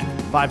more time,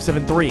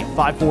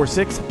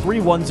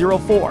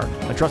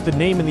 573-546-3104. A trusted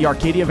name in the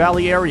Arcadia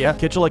Valley area,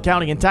 Kitchell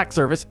Accounting and Tax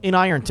Service in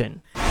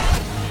Ironton.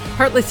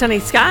 Partly sunny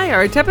sky.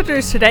 Our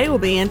temperatures today will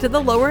be into the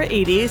lower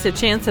 80s. A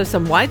chance of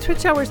some widespread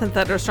showers and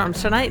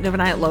thunderstorms tonight and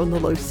overnight low in the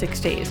low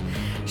 60s.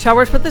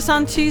 Showers with us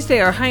on Tuesday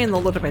are high in the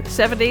low to mid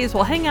 70s.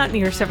 We'll hang out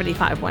near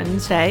 75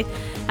 Wednesday.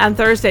 And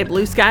Thursday,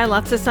 blue sky,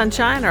 lots of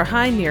sunshine, are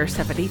high near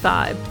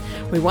 75.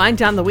 We wind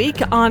down the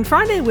week on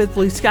Friday with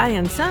blue sky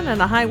and sun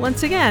and a high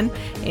once again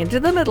into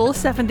the middle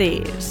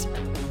 70s.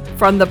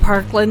 From the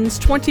Parkland's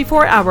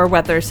 24-hour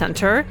weather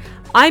center,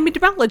 I'm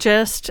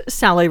meteorologist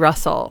Sally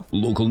Russell.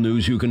 Local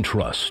news you can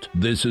trust.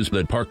 This is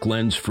the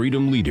Parkland's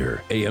Freedom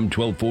Leader, AM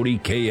 1240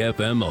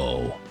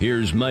 KFMO.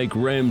 Here's Mike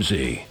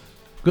Ramsey.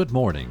 Good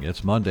morning.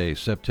 It's Monday,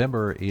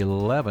 September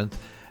 11th,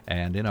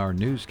 and in our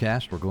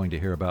newscast, we're going to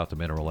hear about the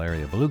Mineral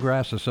Area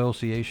Bluegrass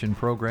Association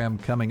program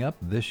coming up,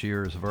 this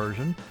year's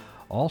version.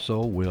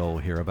 Also, we'll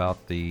hear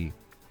about the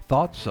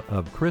thoughts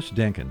of Chris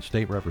Denkin,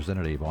 state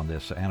representative, on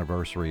this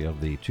anniversary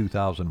of the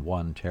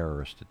 2001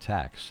 terrorist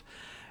attacks.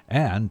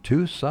 And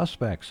 2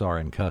 suspects are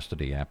in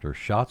custody after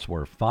shots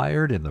were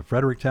fired in the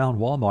Fredericktown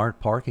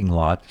Walmart parking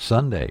lot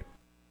Sunday.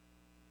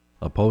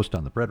 A post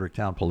on the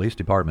Fredericktown Police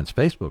Department's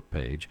Facebook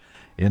page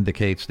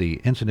indicates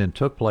the incident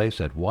took place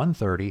at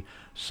 1:30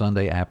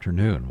 Sunday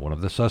afternoon. One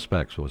of the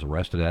suspects was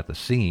arrested at the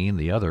scene.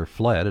 The other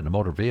fled in a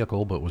motor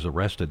vehicle but was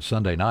arrested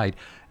Sunday night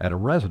at a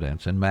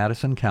residence in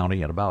Madison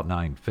County at about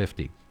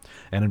 9:50.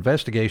 An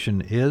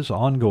investigation is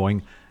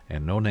ongoing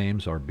and no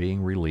names are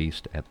being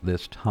released at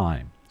this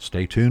time.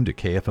 Stay tuned to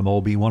KFMO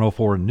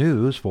B104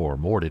 News for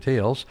more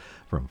details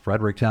from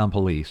Fredericktown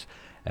Police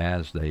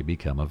as they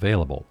become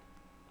available.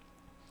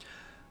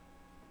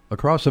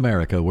 Across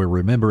America, we're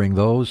remembering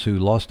those who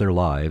lost their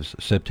lives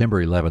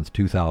September 11,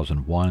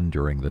 2001,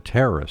 during the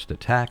terrorist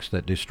attacks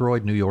that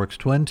destroyed New York's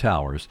Twin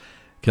Towers,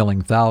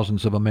 killing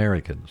thousands of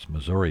Americans.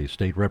 Missouri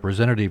State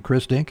Representative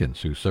Chris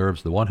Dinkins, who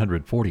serves the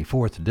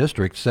 144th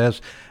District, says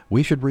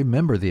we should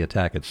remember the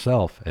attack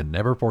itself and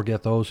never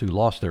forget those who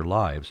lost their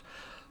lives.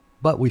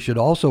 But we should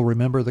also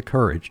remember the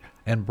courage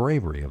and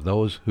bravery of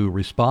those who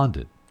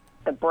responded.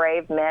 The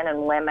brave men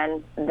and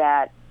women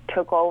that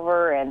took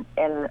over in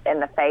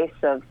the face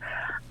of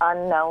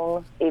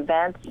unknown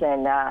events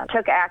and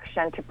took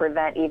action to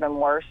prevent even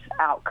worse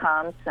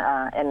outcomes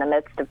in the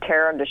midst of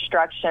terror and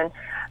destruction.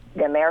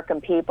 The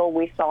American people,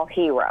 we saw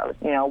heroes.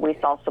 We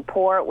saw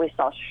support, we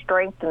saw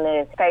strength in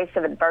the face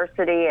of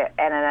adversity,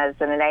 and as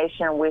a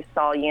nation, we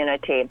saw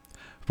unity.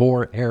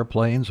 4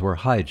 airplanes were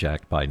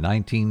hijacked by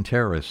 19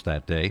 terrorists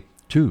that day.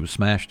 2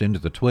 smashed into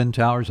the Twin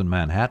Towers in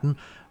Manhattan,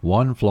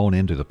 1 flown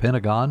into the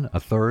Pentagon, a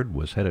third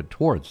was headed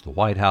towards the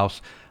White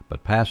House,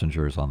 but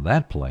passengers on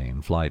that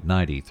plane, Flight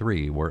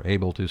 93, were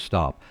able to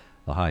stop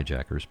the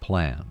hijackers'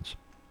 plans.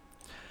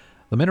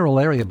 The Mineral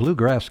Area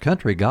Bluegrass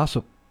Country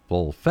Gospel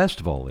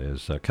Festival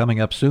is coming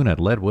up soon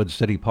at Leadwood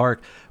City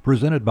Park,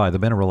 presented by the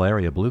Mineral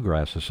Area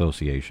Bluegrass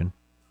Association.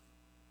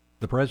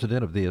 The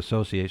president of the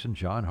association,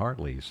 John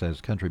Hartley, says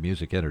country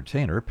music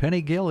entertainer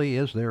Penny Gilley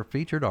is their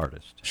featured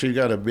artist. She's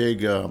got a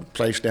big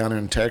place down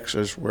in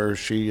Texas where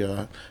she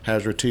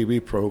has her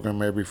TV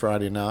program every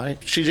Friday night.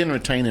 She's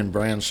entertaining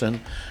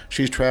Branson.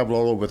 She's traveled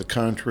all over the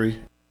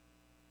country.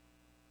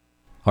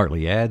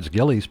 Hartley adds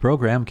Gilley's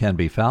program can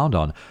be found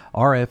on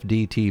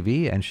RFD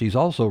TV, and she's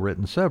also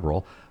written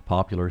several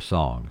popular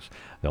songs.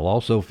 They'll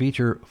also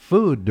feature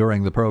food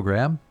during the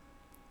program.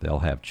 They'll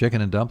have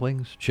chicken and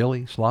dumplings,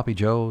 chili, sloppy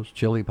joes,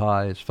 chili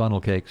pies, funnel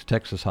cakes,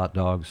 Texas hot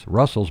dogs,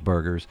 Russell's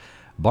burgers,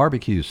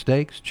 barbecue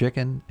steaks,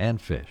 chicken, and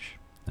fish.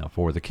 Now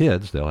for the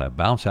kids, they'll have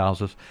bounce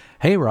houses,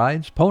 hay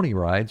rides, pony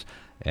rides,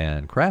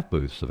 and craft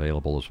booths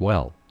available as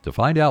well. To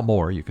find out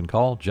more, you can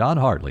call John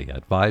Hartley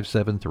at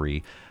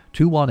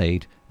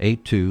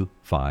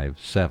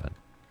 573-218-8257.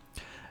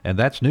 And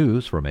that's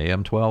news from AM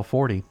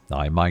 1240.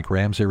 I'm Mike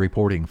Ramsey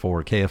reporting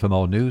for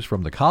KFMO News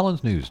from the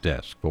Collins News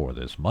Desk for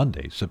this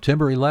Monday,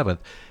 September 11th.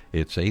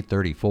 It's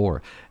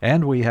 8:34.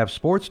 And we have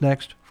sports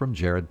next from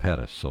Jared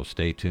Pettis, so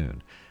stay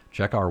tuned.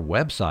 Check our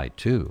website,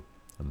 too.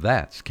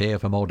 That's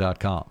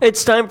KFMO.com.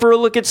 It's time for a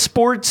look at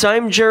sports.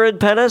 I'm Jared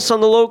Pettis.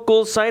 On the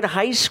local side,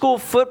 high school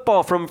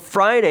football from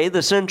Friday.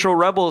 The Central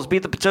Rebels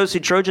beat the Potosi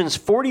Trojans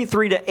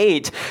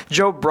 43-8.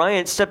 Joe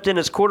Bryant stepped in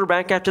as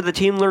quarterback after the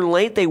team learned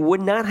late they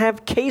would not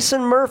have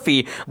Kason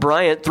Murphy.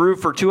 Bryant threw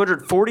for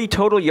 240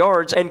 total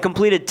yards and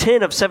completed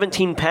 10 of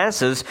 17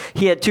 passes.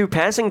 He had 2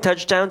 passing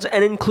touchdowns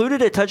and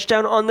included a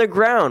touchdown on the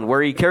ground,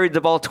 where he carried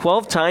the ball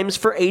 12 times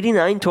for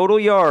 89 total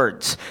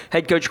yards.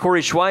 Head coach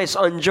Corey Schweiss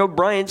on Joe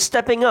Bryant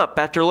stepping up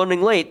after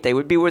learning late they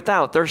would be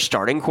without their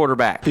starting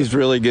quarterback. He's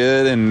really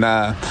good, and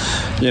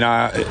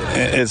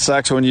it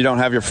sucks when you don't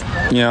have your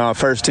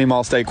first team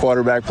All-State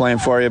quarterback playing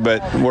for you,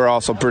 but we're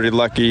also pretty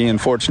lucky and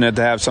fortunate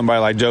to have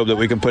somebody like Job that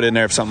we can put in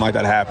there if something like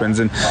that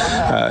happens. And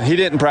he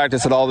didn't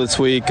practice at all this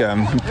week.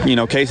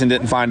 Kason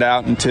didn't find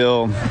out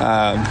until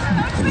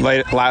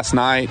late last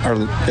night or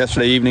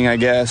yesterday evening, I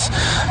guess,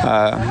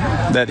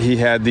 that he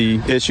had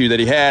the issue that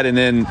he had, and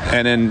then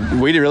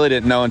we really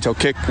didn't know until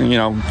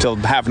till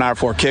half an hour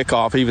before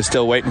kickoff. He was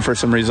still waiting for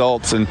some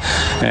results, and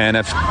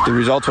if the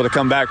results would have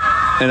come back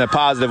in a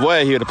positive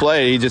way, he would have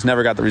played. He just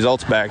never got the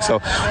results back.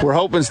 So we're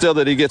hoping still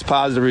that he gets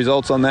positive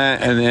results on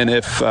that, and then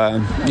if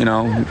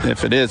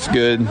it is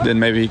good, then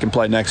maybe he can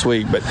play next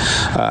week. But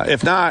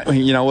if not,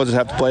 we'll just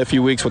have to play a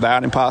few weeks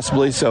without him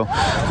possibly. So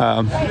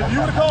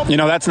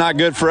that's not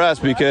good for us,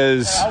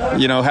 because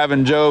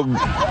having Job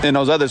in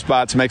those other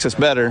spots makes us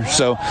better.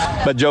 So,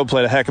 but Job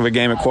played a heck of a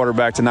game at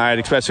quarterback tonight,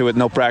 especially with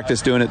no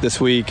practice doing it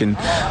this week. And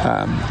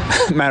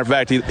matter of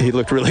fact, he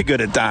looked really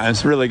good at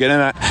times, really good.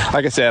 And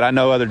like I said, I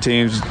know other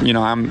teams.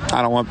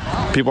 I don't want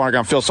people aren't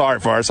going to feel sorry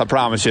for us. I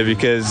promise you,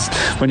 because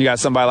when you got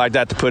somebody like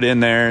that to put in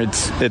there,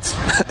 it's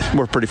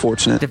we're pretty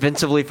fortunate.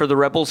 Defensively for the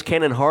Rebels,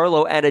 Cannon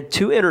Harlow added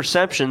 2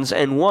 interceptions,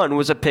 and 1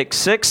 was a pick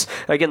 6.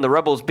 Again, the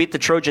Rebels beat the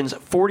Trojans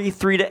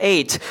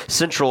 43-8.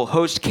 Central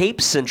host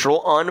Cape Central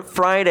on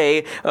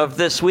Friday of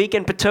this week,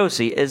 and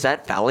Potosi is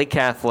at Valley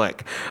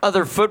Catholic.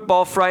 Other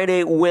football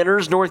Friday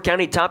winners: North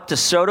County topped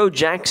DeSoto.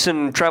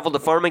 Jackson traveled to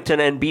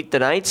Farmington and beat the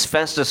Knights.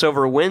 Festus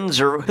over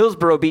Windsor.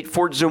 Hillsboro beat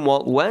Fort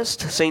Zumwalt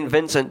West. St.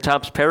 Vincent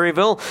tops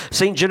Perryville.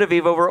 St.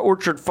 Genevieve over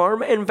Orchard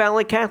Farm, and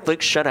Valley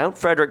Catholic shut out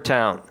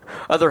Fredericktown.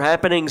 Other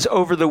happenings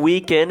over the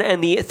weekend,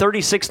 and the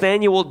 36th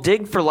annual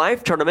Dig for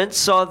Life tournament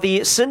saw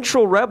the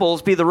Central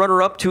Rebels be the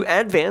runner-up to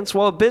advance,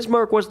 while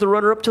Bismarck was the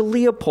runner-up to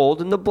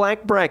Leopold in the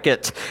black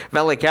bracket.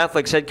 Valley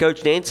Catholic's head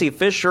coach Nancy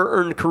Fisher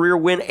earned career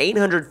win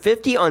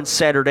 850 on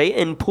Saturday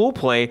in pool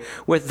play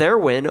with their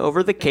win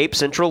over the Cape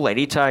Central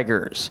Lady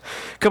Tigers.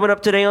 Coming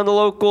up today on the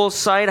local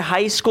side,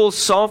 high school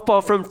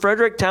softball from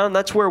Fredericktown.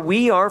 That's where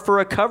we are for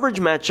a coverage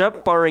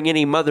matchup, barring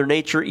any Mother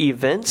Nature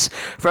events.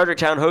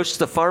 Fredericktown hosts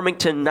the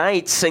Farmington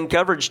Knights, and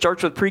coverage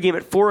starts with pregame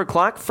at 4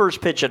 o'clock,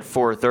 first pitch at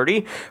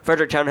 4:30.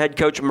 Fredericktown head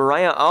coach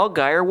Mariah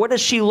Allgaier, what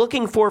is she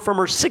looking for from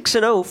her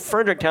 6-0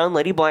 Fredericktown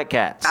Lady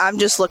Blackcats? I'm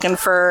just looking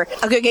for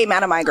a good game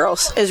out of my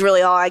girls is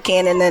really all I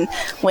can, and then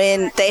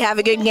when they have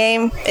a good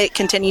game, it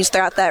continues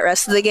throughout that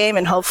rest of the game,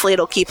 and hopefully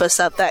it'll keep us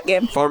up that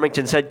game.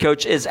 Farmington's head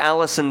coach is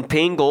Allison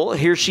Pingle.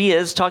 Here she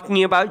is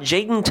talking about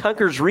Jaden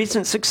Tucker's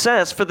recent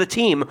success for the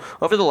team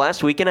over the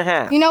last week and a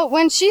half.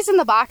 When she's in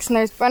the box and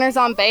there's runners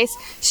on base,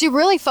 she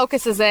really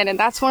focuses in, and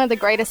that's one of the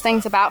greatest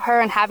things about her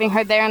and having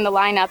her there in the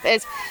lineup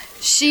is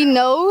she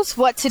knows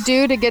what to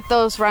do to get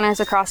those runners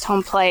across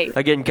home plate.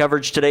 Again,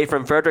 coverage today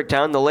from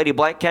Fredericktown, the Lady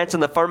Blackcats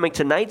and the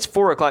Farmington Knights,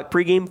 4 o'clock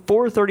pregame,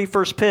 4:30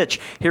 first pitch.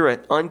 Hear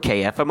it on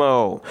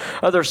KFMO.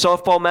 Other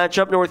softball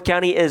matchup, North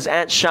County is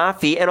at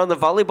Chaffee, and on the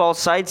volleyball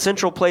side,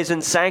 Central plays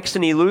in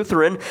Saxony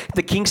Lutheran.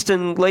 The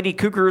Kingston Lady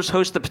Cougars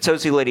host the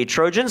Potosi Lady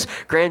Trojans.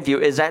 Grandview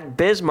is at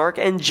Bismarck,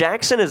 and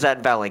Jackson is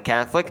at Valley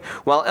Catholic,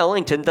 while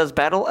Ellington does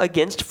battle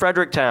against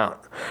Fredericktown.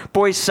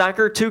 Boys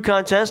soccer, 2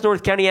 contests,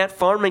 North County at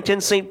Farmington.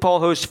 St.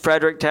 Paul hosts Fredericktown.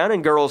 Fredericktown.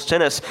 And girls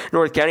tennis,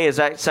 North County is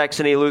at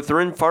Saxony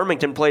Lutheran.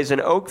 Farmington plays in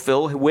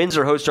Oakville.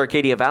 Windsor hosts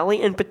Arcadia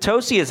Valley. And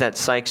Potosi is at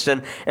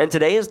Sykeston. And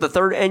today is the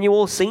 3rd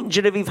annual St.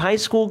 Genevieve High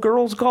School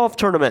Girls Golf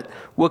Tournament.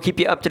 We'll keep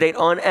you up to date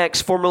on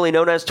X, formerly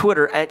known as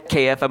Twitter, at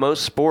KFMO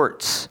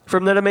Sports.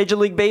 From the Major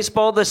League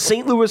Baseball, the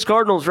St. Louis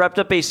Cardinals wrapped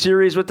up a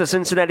series with the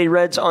Cincinnati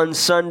Reds on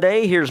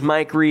Sunday. Here's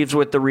Mike Reeves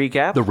with the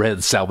recap. The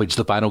Reds salvaged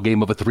the final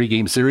game of a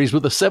 3-game series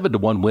with a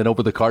 7-1 win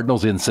over the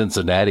Cardinals in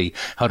Cincinnati.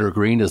 Hunter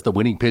Green is the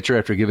winning pitcher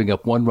after giving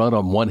up 1 run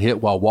on 1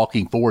 hit while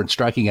walking 4 and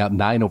striking out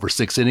 9 over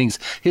 6 innings.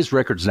 His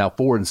record's now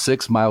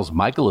 4-6. Miles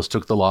Michaelis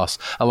took the loss,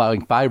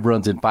 allowing 5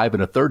 runs in 5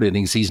 1/3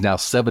 innings. He's now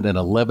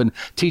 7-11.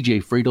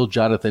 TJ Friedel,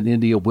 Jonathan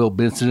India, Will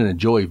Benson, and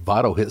Joey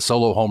Votto hit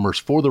solo homers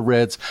for the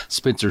Reds.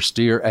 Spencer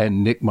Steer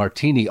and Nick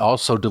Martini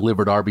also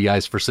delivered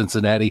RBIs for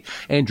Cincinnati.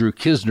 Andrew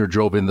Kisner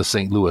drove in the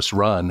St. Louis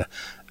run.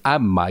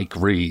 I'm Mike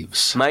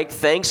Reeves. Mike,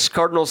 thanks.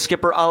 Cardinals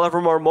skipper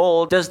Oliver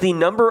Marmol. Does the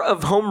number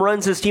of home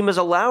runs his team has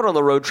allowed on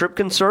the road trip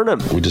concern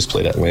him? We just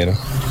played Atlanta.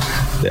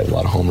 They had a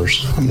lot of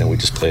homers. And then we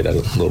just played at a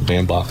little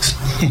bandbox.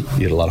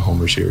 You had a lot of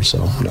homers here, so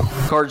no.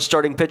 Cards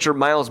starting pitcher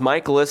Miles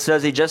Michaelis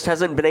says he just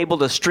hasn't been able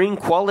to string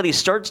quality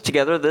starts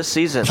together this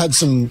season. I've had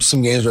some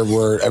games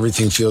where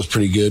everything feels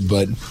pretty good,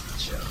 but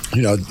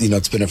you know,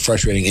 it's been a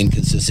frustrating,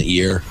 inconsistent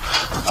year.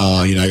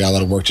 I got a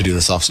lot of work to do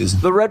this offseason.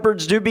 The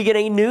Redbirds do begin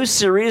a new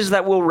series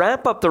that will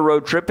wrap up the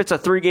road trip. It's a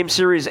 3-game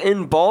series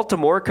in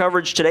Baltimore.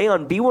 Coverage today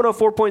on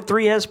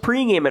B104.3 has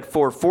pregame at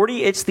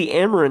 4:40. It's the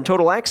Ameren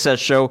Total Access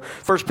Show.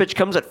 First pitch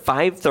comes at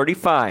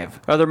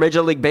 5:35. Other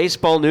Major League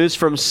Baseball news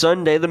from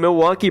Sunday, the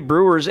Milwaukee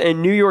Brewers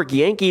and New York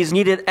Yankees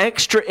needed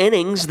extra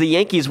innings. The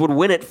Yankees would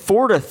win it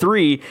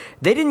 4-3.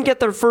 They didn't get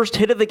their first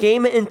hit of the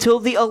game until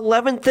the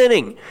 11th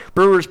inning.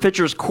 Brewers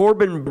pitchers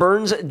Corbin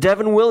Burns,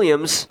 Devin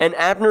Williams, and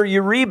Abner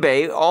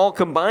Uribe all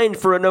combined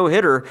for a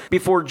no-hitter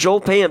before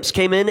Joel Payamps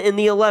came in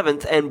the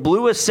 11th and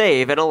blew a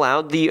save and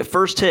allowed the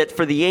first hit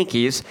for the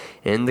Yankees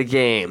in the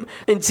game.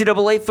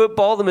 NCAA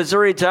football, the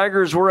Missouri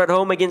Tigers were at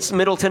home against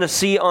Middle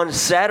Tennessee on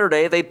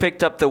Saturday. They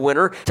picked up the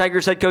winner.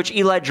 Tigers head coach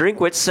Eli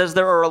Drinkwitz says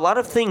there are a lot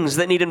of things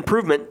that need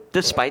improvement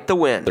despite the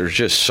win. There's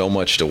just so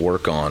much to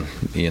work on.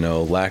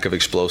 Lack of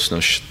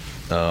explosiveness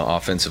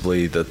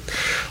offensively, the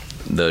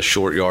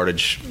short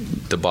yardage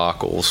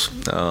debacles,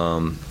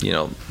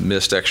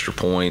 missed extra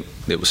point,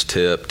 it was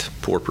tipped,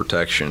 poor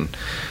protection,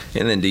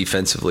 and then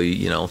defensively,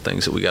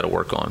 things that we got to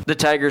work on. The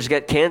Tigers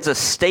get Kansas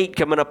State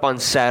coming up on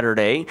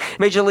Saturday.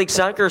 Major League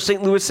Soccer,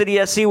 St. Louis City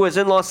SC was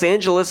in Los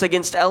Angeles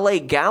against LA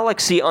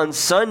Galaxy on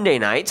Sunday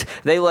night.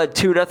 They led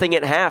 2-0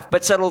 at half,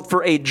 but settled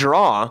for a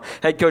draw.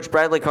 Head coach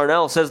Bradley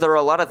Carnell says there are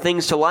a lot of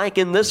things to like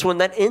in this one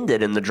that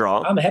ended in the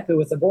draw. I'm happy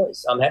with the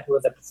boys. I'm happy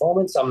with the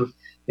performance. I'm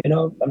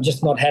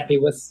just not happy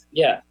with,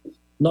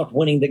 not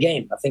winning the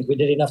game. I think we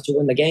did enough to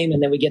win the game,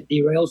 and then we get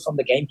derailed from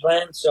the game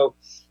plan. So,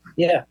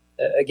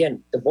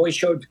 again, the boys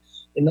showed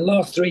in the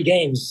last 3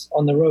 games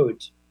on the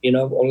road,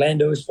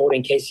 Orlando,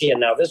 Sporting, KC, and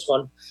now this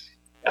one,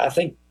 I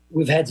think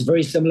we've had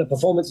very similar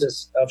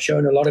performances. I've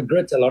shown a lot of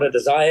grit, a lot of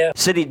desire.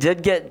 City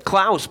did get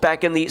Klaus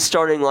back in the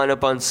starting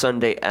lineup on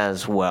Sunday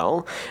as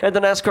well. And the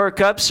NASCAR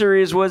Cup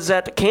Series was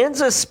at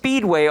Kansas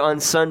Speedway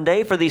on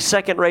Sunday for the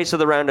second race of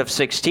the round of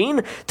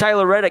 16.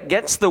 Tyler Reddick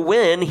gets the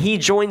win. He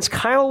joins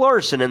Kyle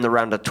Larson in the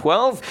round of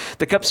 12.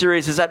 The Cup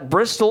Series is at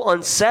Bristol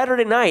on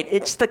Saturday night.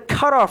 It's the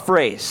cutoff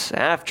race.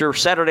 After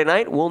Saturday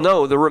night, we'll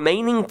know the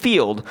remaining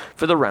field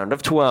for the round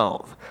of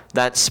 12.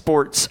 That's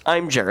sports.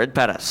 I'm Jared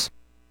Pettis.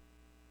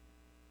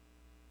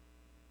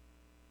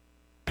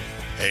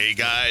 Hey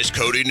guys,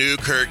 Cody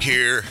Newkirk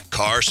here,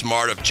 Car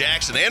Smart of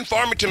Jackson and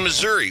Farmington,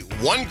 Missouri.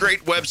 One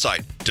great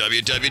website,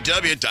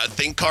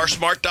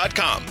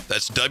 www.thinkcarsmart.com.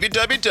 That's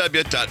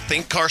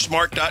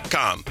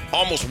www.thinkcarsmart.com.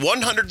 Almost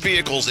 100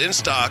 vehicles in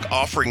stock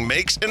offering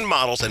makes and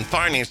models and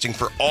financing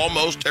for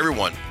almost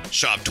everyone.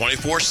 Shop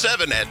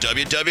 24/7 at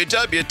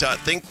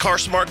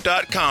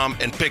www.thinkcarsmart.com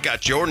and pick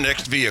out your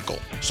next vehicle.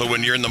 So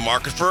when you're in the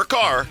market for a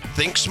car,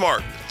 think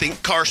smart.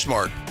 Think Car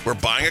Smart, where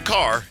buying a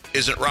car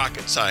isn't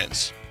rocket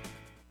science.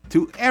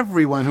 To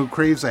everyone who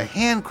craves a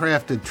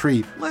handcrafted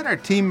treat, let our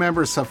team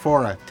member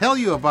Sephora tell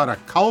you about a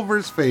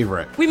Culver's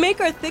favorite. We make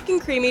our thick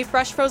and creamy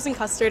fresh frozen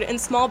custard in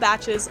small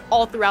batches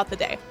all throughout the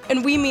day.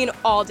 And we mean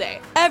all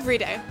day, every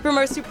day. From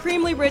our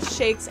supremely rich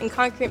shakes and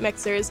concrete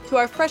mixers to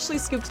our freshly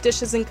scooped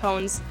dishes and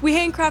cones, we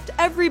handcraft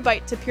every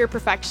bite to pure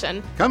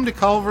perfection. Come to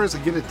Culver's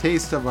and get a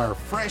taste of our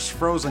fresh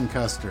frozen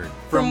custard.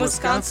 From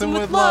Wisconsin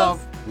with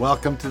love.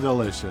 Welcome to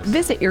Delicious.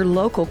 Visit your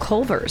local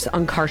Culver's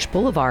on Karsh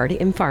Boulevard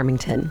in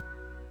Farmington.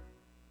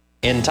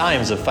 In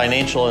times of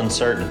financial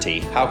uncertainty,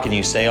 how can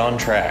you stay on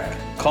track?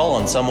 Call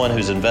on someone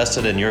who's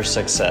invested in your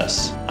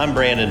success. I'm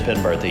Brandon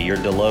Penberthy, your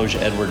Deloge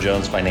Edward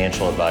Jones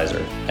financial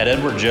advisor. At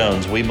Edward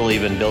Jones, we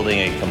believe in building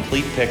a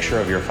complete picture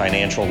of your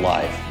financial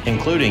life,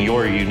 including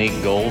your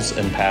unique goals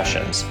and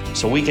passions,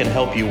 so we can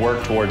help you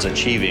work towards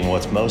achieving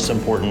what's most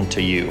important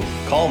to you.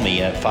 Call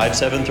me at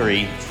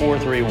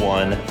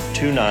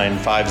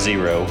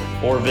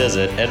 573-431-2950 or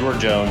visit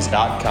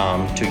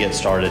edwardjones.com to get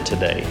started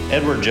today.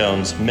 Edward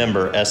Jones,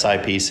 member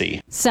SIPC.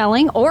 Realty.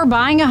 Selling or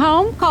buying a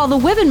home? Call the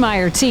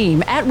Wibbenmeyer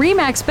team at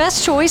RE/MAX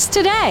Best Choice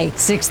today.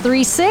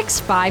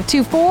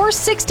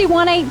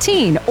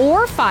 636-524-6118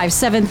 or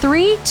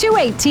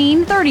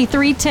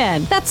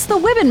 573-218-3310. That's the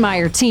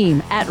Wibbenmeyer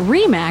team at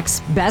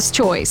RE/MAX Best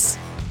Choice.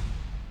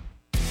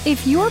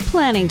 If you're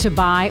planning to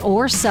buy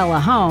or sell a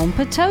home,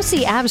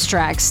 Potosi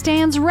Abstract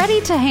stands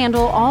ready to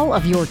handle all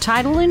of your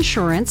title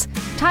insurance,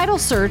 title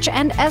search,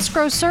 and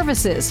escrow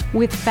services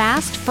with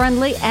fast,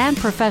 friendly, and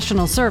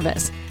professional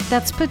service.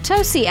 That's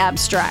Potosi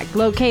Abstract,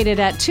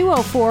 located at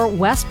 204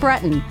 West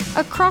Breton,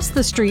 across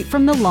the street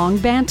from the Long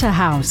Banta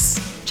House.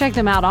 Check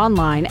them out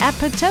online at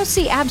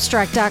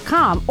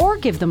potosiabstract.com or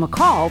give them a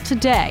call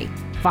today.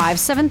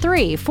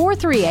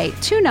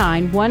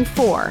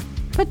 573-438-2914.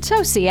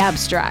 Potosi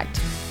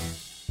Abstract.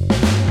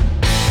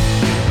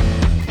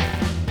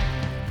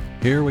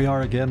 Here we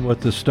are again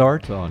with The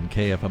Start on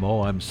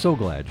KFMO. I'm so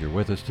glad you're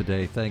with us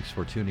today. Thanks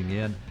for tuning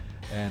in.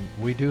 And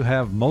we do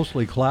have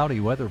mostly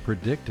cloudy weather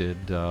predicted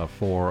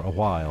for a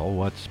while.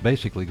 What's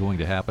basically going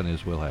to happen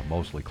is we'll have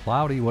mostly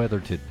cloudy weather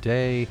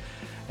today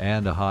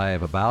and a high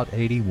of about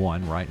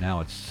 81. Right now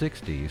it's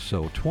 60,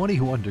 so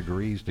 21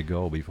 degrees to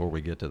go before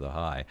we get to the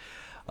high.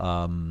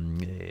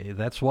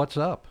 That's what's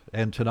up.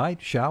 And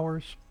tonight,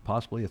 showers,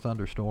 possibly a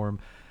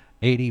thunderstorm.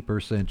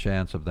 80%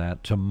 chance of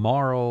that.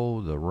 Tomorrow,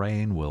 the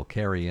rain will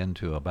carry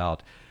into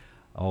about,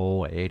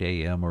 8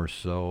 a.m. or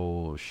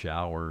so.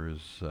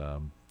 Showers,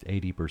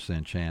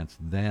 80% chance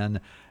then.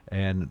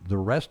 And the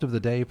rest of the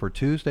day for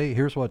Tuesday,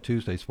 here's what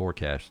Tuesday's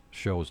forecast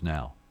shows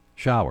now.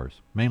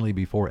 Showers, mainly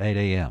before 8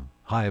 a.m.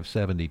 High of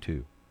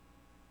 72.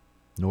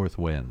 North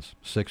winds,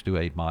 6 to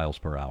 8 miles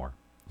per hour.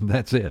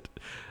 That's it.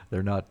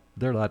 They're not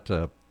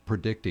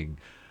predicting,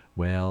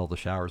 well, the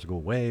showers go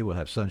away, we'll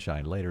have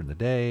sunshine later in the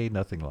day,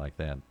 nothing like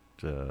that.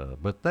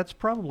 But that's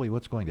probably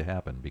what's going to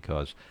happen,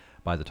 because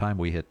by the time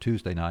we hit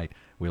Tuesday night,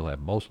 we'll have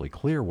mostly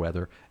clear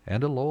weather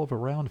and a low of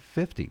around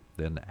 50.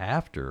 Then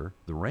after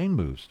the rain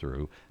moves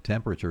through,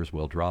 temperatures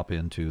will drop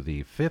into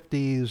the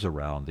 50s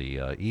around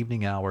the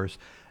evening hours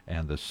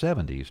and the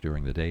 70s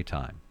during the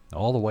daytime,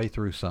 all the way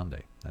through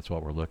Sunday. That's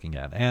what we're looking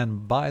at.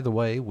 And by the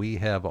way, we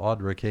have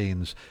Audra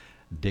Kane's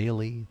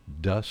Daily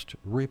Dust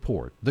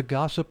Report, the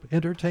Gossip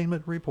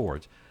Entertainment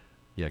Report.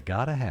 You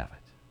gotta have it.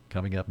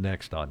 Coming up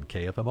next on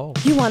KFMO.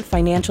 You want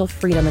financial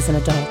freedom as an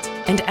adult,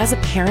 and as a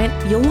parent,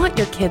 you'll want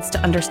your kids to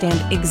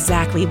understand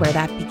exactly where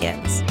that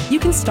begins. You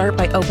can start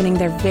by opening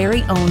their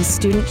very own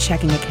student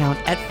checking account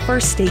at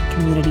First State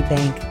Community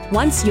Bank.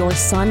 Once your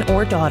son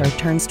or daughter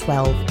turns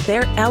 12,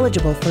 they're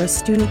eligible for a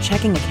student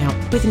checking account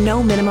with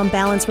no minimum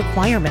balance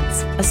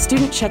requirements. A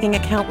student checking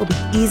account will be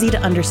easy to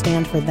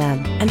understand for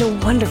them and a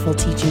wonderful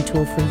teaching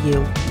tool for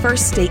you.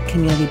 First State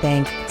Community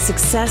Bank.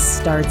 Success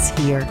starts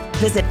here.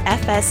 Visit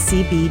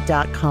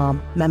fscb.com.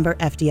 Member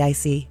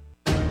FDIC.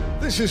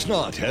 This is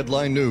not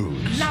headline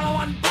news.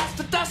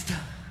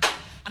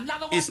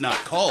 It's not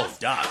called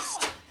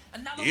dust.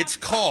 It's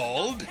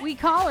called... We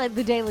call it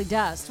the Daily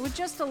Dust, with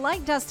just a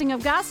light dusting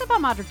of gossip.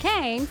 I'm Audra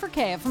Kane for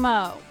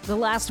KFMO. The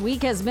last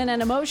week has been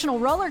an emotional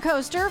roller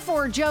coaster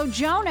for Joe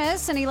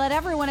Jonas, and he let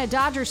everyone at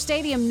Dodger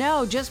Stadium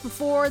know just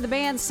before the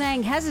band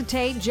sang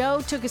Hesitate.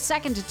 Joe took a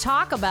second to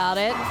talk about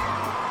it.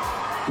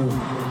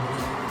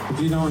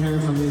 If you don't hear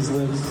it from these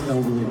lips,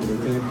 don't believe it,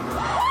 okay?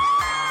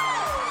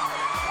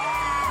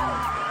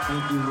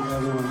 Thank you,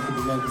 everyone, for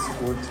the love and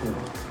support to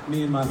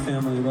me and my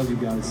family. Love you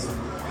guys.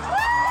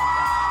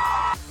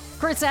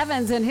 Chris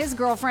Evans and his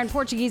girlfriend,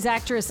 Portuguese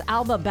actress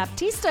Alba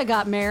Baptista,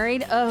 got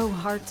married. Oh,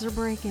 hearts are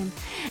breaking.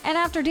 And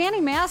after Danny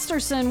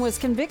Masterson was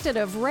convicted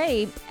of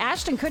rape,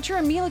 Ashton Kutcher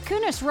and Mila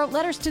Kunis wrote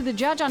letters to the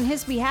judge on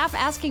his behalf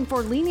asking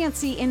for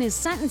leniency in his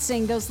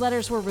sentencing. Those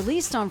letters were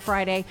released on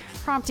Friday,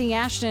 prompting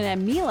Ashton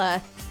and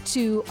Mila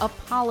to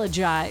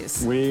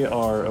apologize. We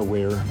are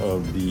aware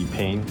of the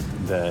pain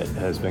that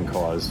has been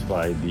caused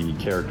by the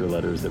character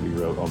letters that we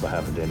wrote on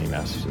behalf of Danny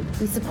Masterson.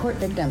 We support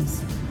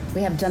victims.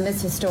 We have done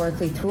this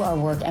historically through our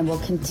work and will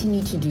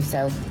continue to do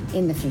so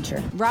in the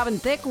future. Robin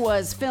Thicke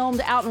was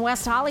filmed out in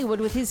West Hollywood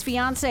with his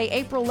fiancée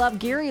April Love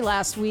Geary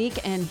last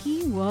week, and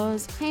he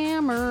was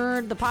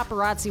hammered. The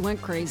paparazzi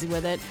went crazy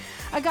with it.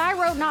 A guy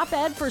wrote an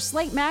op-ed for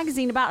Slate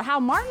magazine about how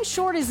Martin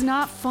Short is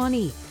not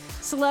funny.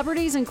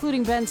 Celebrities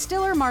including Ben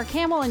Stiller, Mark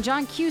Hamill, and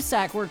John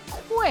Cusack were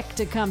quick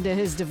to come to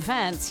his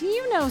defense.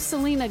 You know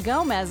Selena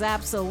Gomez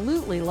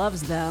absolutely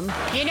loves them.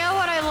 You know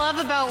what I love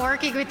about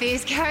working with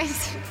these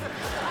guys?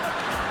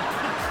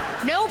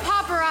 No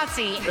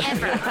paparazzi,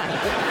 ever.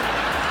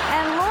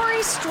 And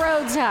Laurie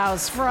Strode's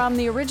house from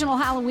the original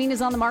Halloween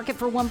is on the market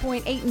for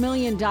 $1.8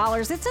 million.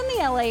 It's in the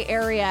LA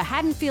area.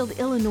 Haddonfield,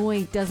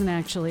 Illinois doesn't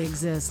actually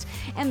exist.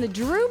 And the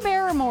Drew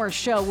Barrymore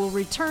show will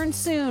return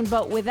soon,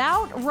 but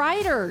without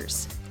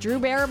writers. Drew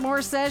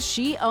Barrymore says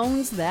she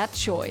owns that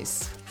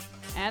choice.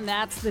 And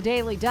that's the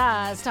Daily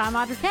Dust. I'm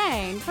Audra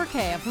Kane for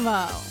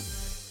KFMO.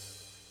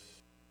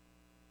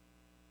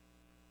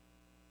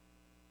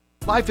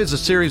 Life is a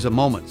series of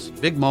moments,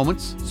 big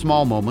moments,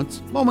 small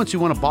moments, moments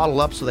you want to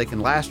bottle up so they can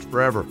last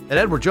forever. At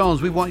Edward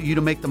Jones, we want you to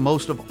make the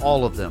most of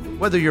all of them.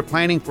 Whether you're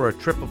planning for a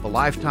trip of a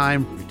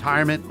lifetime,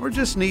 retirement, or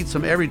just need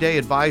some everyday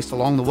advice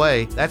along the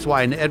way, that's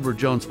why an Edward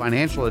Jones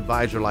financial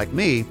advisor like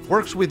me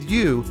works with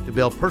you to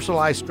build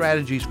personalized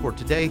strategies for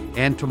today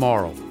and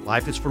tomorrow.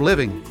 Life is for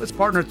living. Let's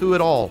partner through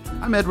it all.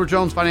 I'm Edward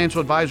Jones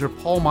financial advisor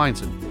Paul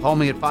Meinson. Call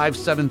me at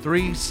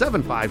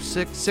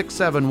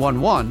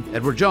 573-756-6711.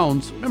 Edward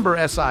Jones, member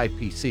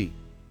SIPC.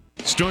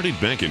 Started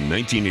back in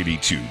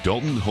 1982,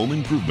 Dalton Home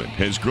Improvement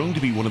has grown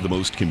to be one of the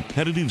most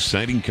competitive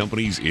siding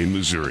companies in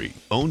Missouri.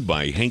 Owned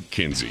by Hank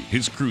Kinsey,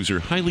 his crews are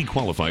highly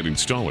qualified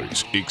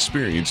installers,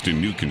 experienced in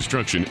new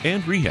construction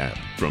and rehab.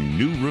 From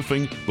new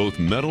roofing, both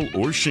metal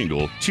or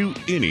shingle, to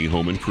any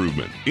home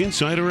improvement.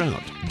 Inside or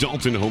out,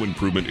 Dalton Home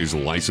Improvement is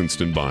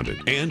licensed and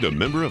bonded and a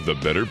member of the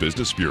Better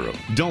Business Bureau.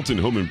 Dalton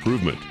Home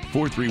Improvement,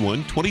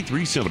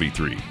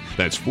 431-2373.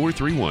 That's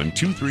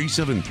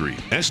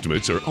 431-2373.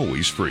 Estimates are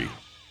always free.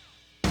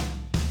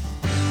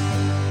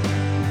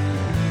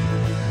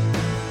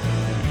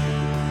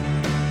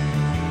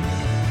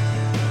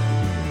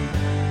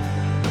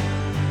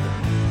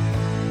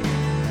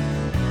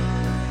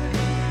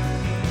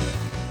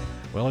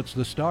 Well, it's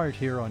the start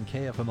here on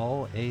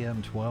KFMO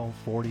AM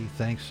 1240.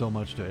 Thanks so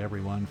much to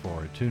everyone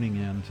for tuning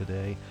in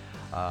today.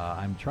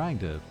 I'm trying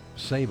to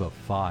save a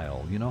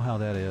file. You know how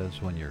that is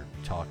when you're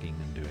talking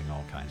and doing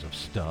all kinds of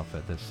stuff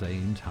at the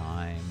same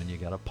time, and you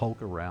got to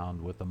poke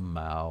around with the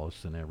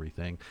mouse and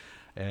everything.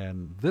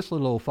 And this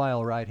little old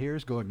file right here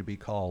is going to be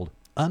called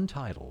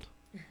Untitled.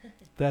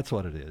 That's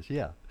what it is,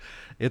 yeah.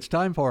 It's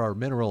time for our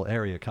Mineral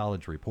Area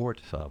College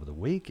Report of the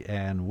week,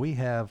 and we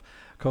have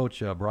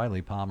Coach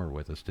Briley Palmer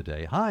with us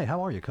today. Hi,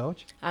 how are you,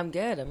 Coach? I'm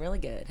good. I'm really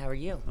good. How are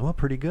you? Well,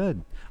 pretty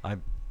good. I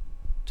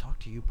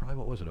talked to you probably,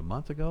 what was it, a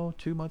month ago,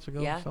 2 months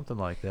ago, Yeah. something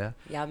like that.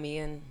 Yeah, me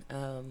and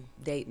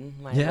Dayton.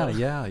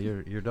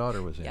 Your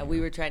daughter was in. Yeah,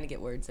 we were trying to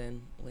get words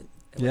in with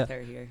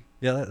her here.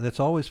 Yeah, that's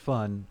always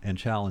fun and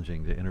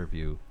challenging to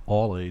interview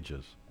all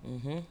ages.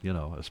 Mm-hmm. You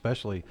know,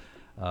 especially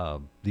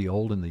the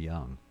old and the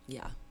young.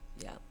 Yeah.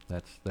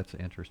 That's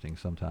interesting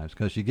sometimes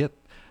because you get.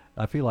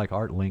 I feel like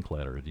Art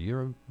Linkletter. Do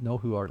you know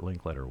who Art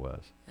Linkletter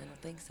was? I don't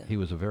think so. He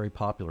was a very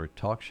popular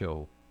talk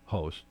show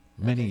host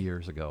many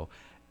years ago,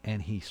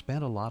 and he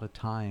spent a lot of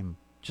time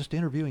just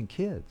interviewing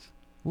kids,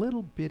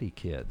 little bitty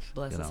kids.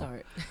 Bless his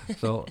heart.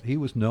 So he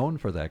was known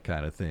for that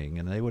kind of thing,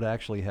 and they would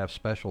actually have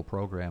special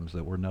programs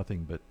that were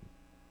nothing but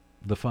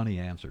the funny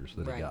answers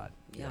that he got.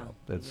 Yeah.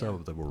 And some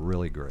of them were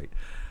really great.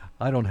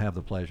 I don't have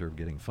the pleasure of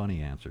getting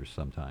funny answers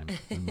sometimes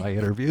in my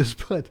interviews,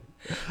 but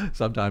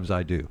sometimes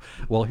I do.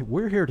 Well,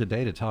 we're here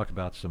today to talk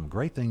about some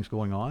great things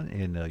going on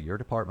in your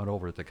department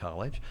over at the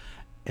college.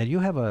 And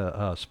you have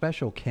a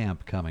special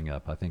camp coming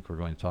up I think we're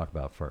going to talk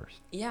about first.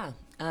 Yeah.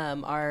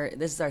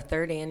 This is our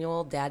third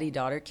annual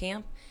Daddy-Daughter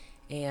Camp.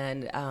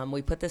 And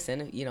we put this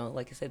in,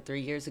 like I said, 3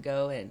 years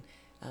ago. And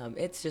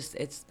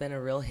it's been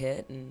a real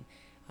hit. And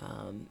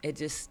it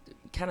just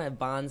kind of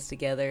bonds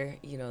together,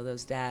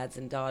 those dads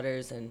and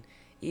daughters and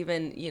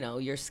even,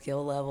 your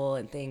skill level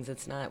and things.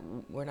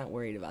 We're not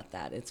worried about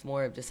that. It's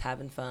more of just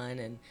having fun.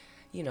 And,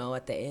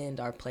 at the end,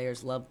 our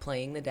players love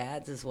playing the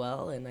dads as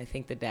well. And I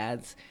think the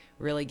dads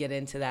really get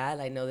into that.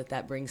 I know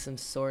that brings some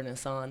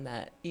soreness on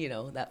that,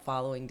 that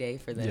following day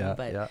for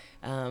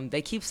them.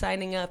 They keep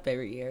signing up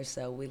every year.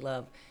 So we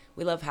love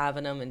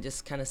having them and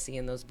just kind of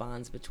seeing those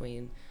bonds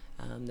between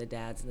the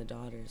dads and the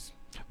daughters.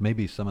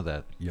 Maybe some of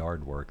that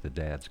yard work the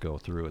dads go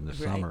through in the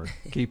summer,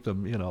 keep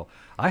them,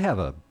 I have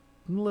a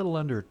little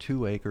under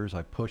 2 acres.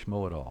 I push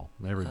mow it all,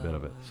 every bit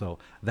of it. So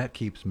that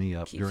keeps me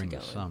up during the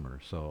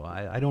summer. So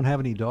I don't have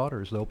any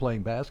daughters, though,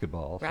 playing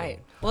basketball. Right.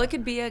 So. Well, it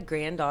could be a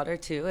granddaughter,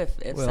 too.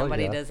 If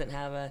somebody doesn't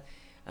have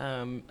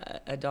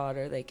a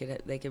daughter, they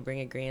could bring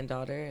a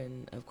granddaughter.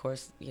 And, of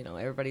course,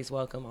 everybody's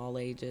welcome, all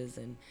ages.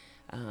 And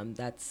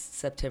that's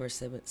September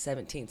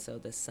 17th, so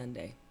this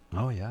Sunday.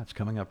 Oh, yeah, it's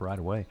coming up right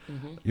away.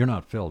 Mm-hmm. You're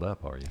not filled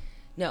up, are you?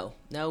 No,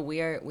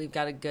 we've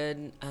got a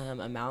good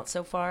amount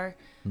so far,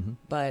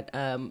 but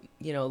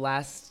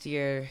last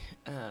year,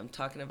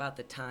 talking about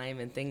the time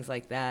and things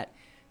like that,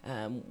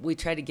 we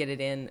tried to get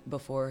it in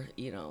before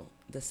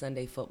the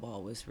Sunday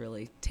football was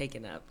really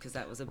taken up because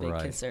that was a big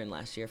concern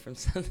last year from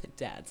some of the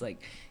dads.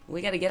 Like,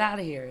 we got to get out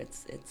of here.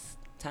 It's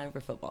time for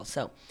football.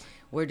 So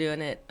we're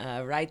doing it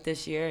right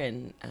this year,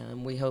 and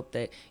we hope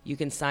that you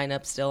can sign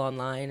up still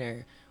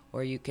online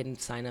or you can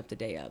sign up the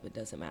day of. It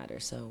doesn't matter.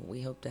 So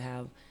we hope to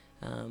have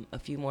a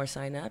few more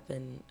sign up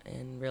and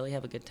really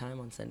have a good time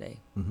on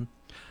Sunday. Mm-hmm.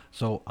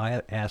 So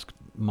I asked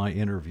my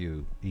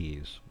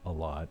interviewees a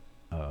lot,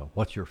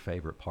 what's your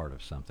favorite part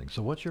of something?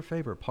 So what's your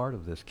favorite part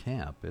of this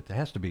camp? It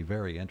has to be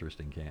very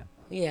interesting camp.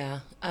 Yeah.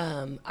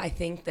 I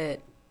think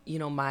that,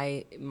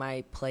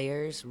 my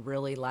players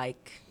really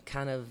like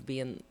kind of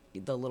being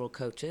the little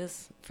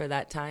coaches for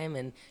that time.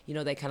 And,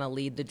 they kind of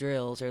lead the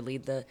drills or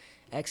lead the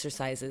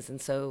exercises.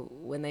 And so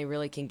when they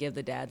really can give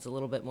the dads a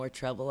little bit more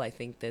trouble, I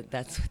think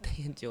that's what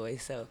they enjoy.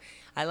 So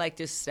I like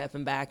just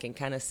stepping back and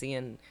kind of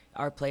seeing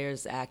our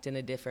players act in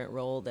a different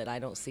role that I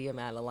don't see them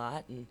at a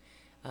lot. And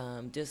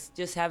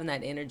just having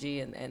that energy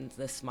and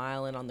the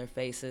smiling on their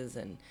faces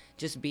and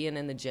just being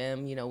in the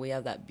gym. We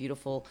have that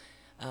beautiful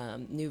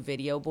new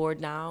video board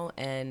now,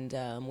 and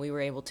we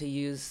were able to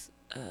use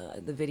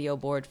the video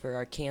board for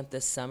our camp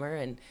this summer,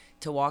 and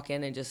to walk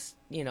in and just,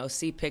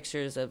 see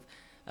pictures of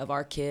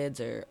our kids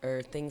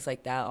or things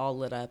like that all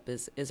lit up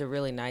is a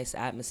really nice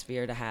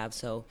atmosphere to have.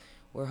 So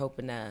we're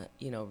hoping to,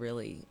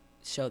 really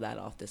show that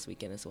off this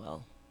weekend as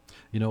well.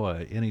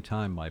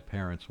 Anytime my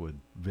parents would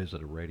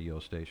visit a radio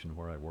station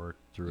where I worked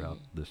throughout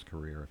this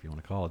career, if you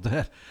want to call it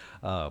that,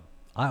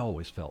 I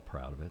always felt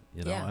proud of it,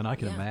 Yeah, and I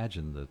can yeah.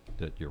 imagine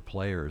that your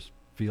players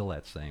feel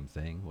that same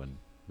thing when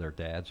their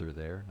dads are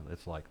there.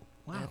 It's like,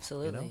 wow,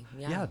 Absolutely,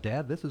 yeah,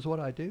 Dad, this is what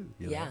I do.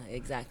 Yeah,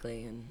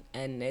 exactly.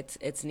 And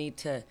it's neat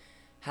to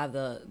have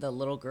the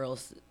little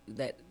girls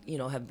that,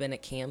 have been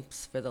at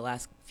camps for the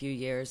last few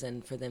years,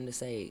 and for them to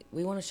say,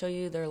 we want to show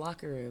you their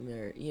locker room,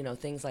 or,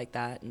 things like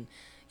that. And,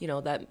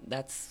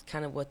 that's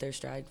kind of what they're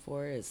striving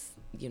for is,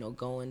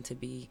 going to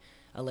be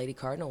a Lady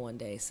Cardinal one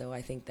day. So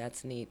I think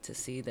that's neat to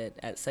see that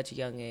at such a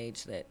young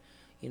age that,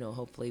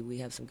 hopefully we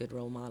have some good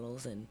role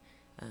models and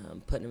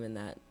putting them in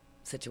that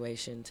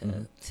situation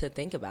to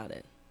think about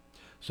it.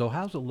 So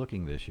how's it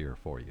looking this year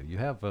for you? You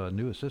have a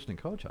new assistant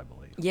coach, I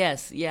believe.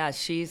 Yes, yeah,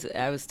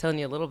 I was telling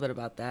you a little bit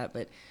about that,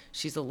 but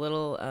she's a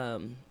little,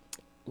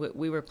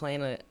 we were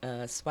playing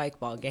a spike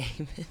ball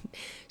game.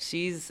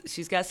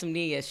 She's got some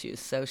knee issues,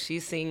 so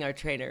she's seeing our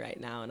trainer right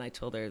now, and I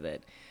told her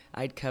that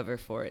I'd cover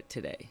for it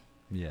today.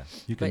 Yeah,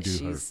 you can but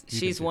do her.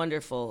 She's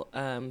wonderful.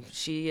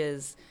 She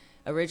is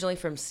originally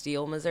from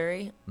Steele,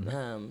 Missouri,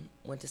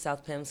 went to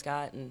South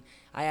Penobscot, and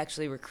I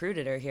actually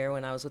recruited her here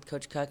when I was with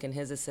Coach Cuck and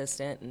his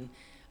assistant, and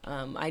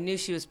I knew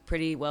she was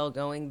pretty well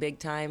going big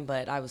time,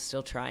 but I was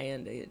still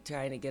trying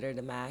to get her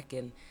to MAC,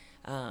 and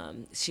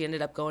she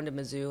ended up going to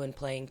Mizzou and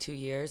playing 2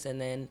 years,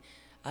 and then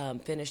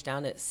finished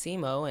down at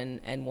SEMO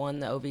and won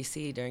the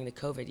OVC during the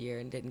COVID year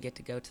and didn't get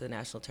to go to the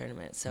national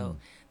tournament. So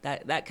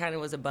that kind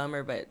of was a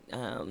bummer, but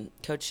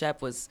Coach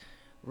Shep was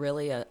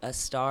really a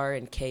star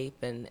in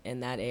Cape and in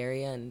that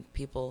area, and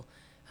people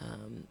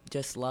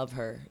just love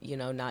her,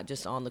 not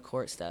just on the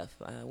court stuff.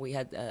 We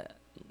had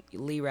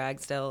Lee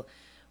Ragsdale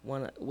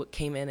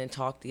came in and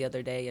talked the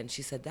other day, and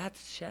she said,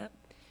 "That's Shep."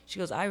 She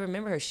goes, "I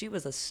remember her. She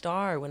was a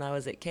star when I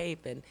was at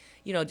Cape," and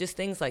just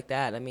things like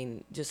that. I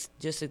mean, just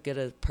as good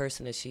a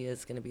person as she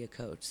is going to be a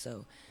coach.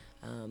 So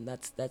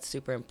that's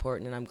super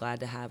important, and I'm glad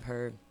to have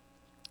her.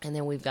 And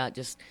then we've got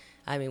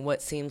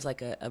what seems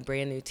like a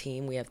brand new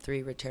team. We have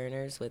 3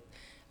 returners with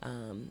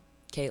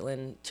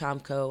Caitlin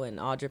Chomko and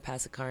Audra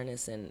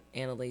Passakarnas and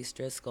Annalise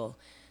Driscoll.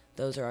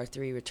 Those are our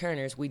 3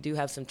 returners. We do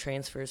have some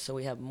transfers, so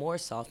we have more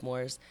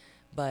sophomores.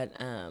 But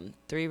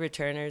 3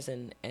 returners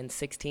and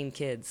 16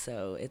 kids,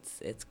 so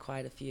it's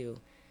quite a few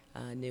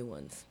new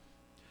ones.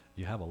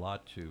 You have a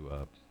lot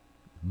to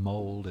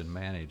mold and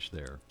manage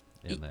there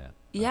in that.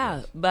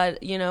 Yeah, but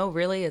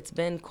really it's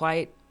been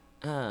quite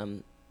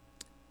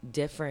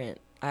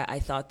different. I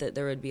thought that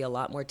there would be a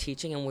lot more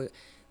teaching, and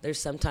there's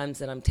sometimes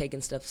that I'm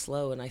taking stuff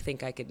slow, and I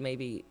think I could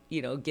maybe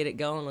get it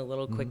going a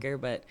little quicker,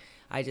 but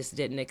I just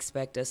didn't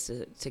expect us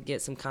to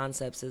get some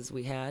concepts as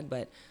we had.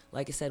 But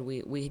like I said,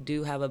 we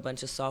do have a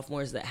bunch of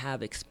sophomores that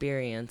have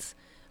experience.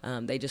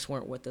 They just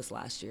weren't with us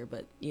last year,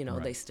 but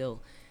Right. they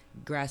still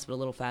grasp it a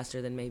little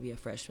faster than maybe a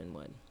freshman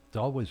would. It's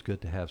always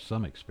good to have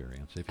some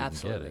experience if you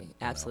Absolutely, can get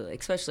it. absolutely,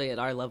 especially at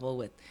our level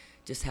with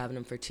just having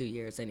them for 2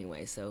 years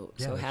anyway. So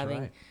Yeah, that's having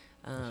right.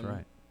 That's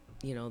right.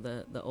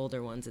 the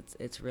older ones,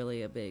 it's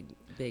really a big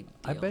deal.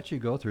 I bet you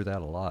go through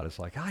that a lot. It's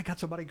like, I got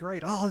somebody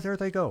great. Oh, there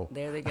they go.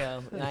 There they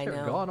go. I They're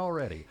know. gone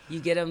already.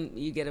 You get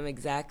them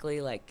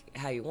exactly like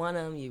how you want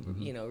them. You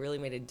really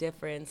made a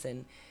difference,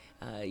 and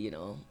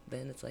then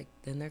it's like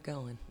then they're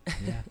going.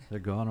 Yeah, they're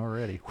gone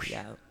already. Whoosh.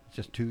 Yeah. It's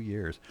just 2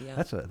 years.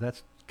 Yeah.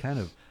 That's kind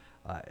of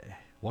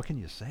what can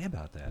you say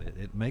about that?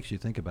 It makes you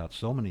think about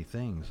so many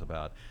things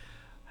about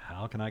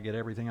how can I get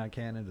everything I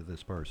can into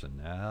this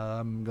person?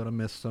 I'm going to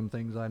miss some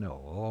things I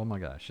know. Oh my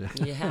gosh.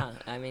 Yeah,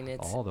 I mean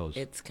all those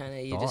it's kind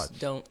of you thoughts. just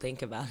don't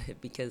think about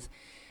it because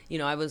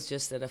I was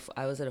just at a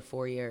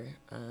 4-year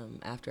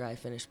after I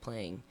finished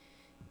playing,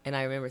 and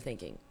I remember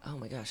thinking, oh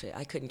my gosh,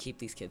 I couldn't keep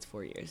these kids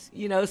 4 years.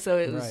 So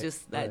it was Right,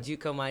 just that right.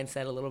 JUCO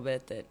mindset a little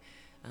bit that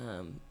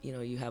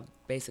you have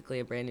basically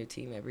a brand new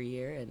team every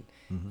year,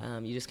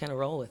 and you just kind of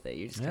roll with it.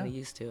 You're just kind of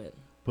used to it.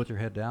 Put your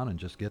head down and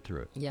just get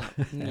through it. Yeah.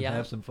 And Yeah.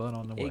 have some fun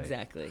on the way.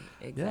 Exactly.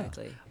 Yeah,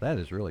 that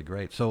is really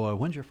great. So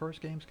when's your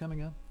first games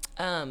coming up?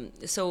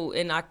 So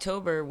in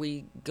October,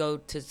 we go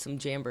to some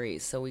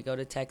jamborees. So we go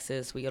to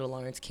Texas, we go to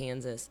Lawrence,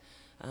 Kansas.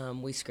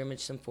 We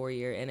scrimmage some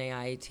 4-year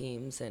NAIA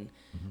teams, and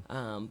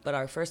but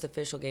our first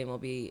official game will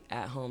be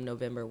at home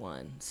November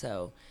 1.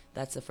 So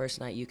that's the first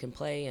night you can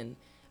play, and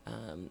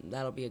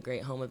that'll be a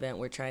great home event.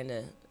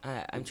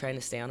 I'm trying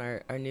to stay on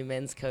our new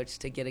men's coach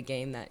to get a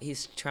game that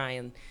he's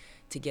trying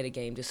to get a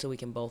game just so we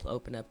can both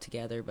open up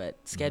together.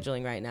 But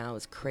scheduling right now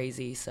is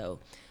crazy, so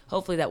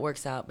hopefully that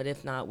works out. But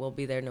if not, we'll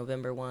be there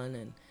November 1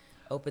 and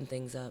open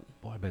things up.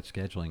 Boy, I bet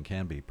scheduling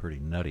can be pretty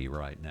nutty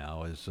right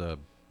now. Is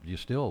you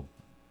still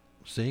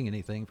seeing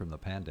anything from the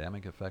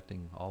pandemic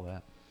affecting all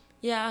that?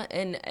 Yeah,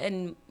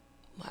 and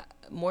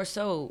more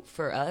so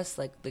for us,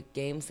 like the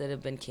games that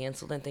have been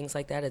canceled and things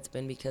like that, it's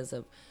been because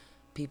of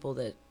people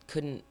that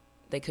couldn't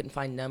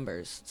find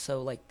numbers.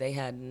 So like they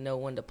had no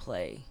one to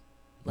play,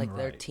 like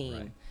their team.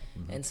 Right.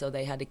 Mm-hmm. And so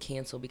they had to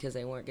cancel because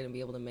they weren't going to be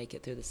able to make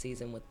it through the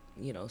season with,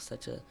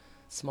 such a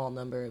small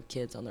number of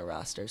kids on the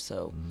roster.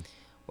 So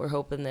we're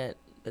hoping that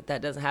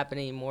doesn't happen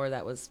anymore.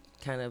 That was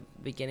kind of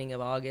beginning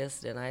of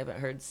August, and I haven't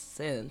heard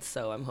since.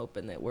 So I'm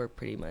hoping that we're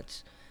pretty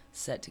much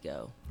set to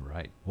go.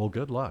 Right. Well,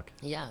 good luck.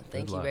 Yeah,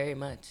 thank you very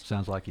much.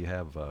 Sounds like you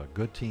have a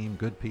good team,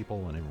 good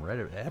people, and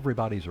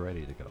everybody's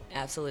ready to go.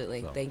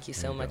 Absolutely. So, thank you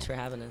so much for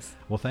having us.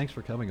 Well, thanks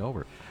for coming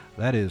over.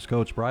 That is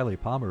Coach Briley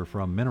Palmer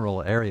from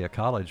Mineral Area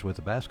College with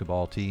the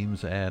basketball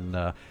teams.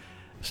 And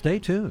stay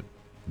tuned.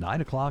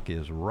 9 o'clock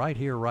is right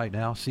here, right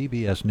now.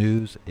 CBS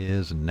News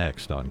is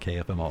next on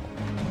KFMO.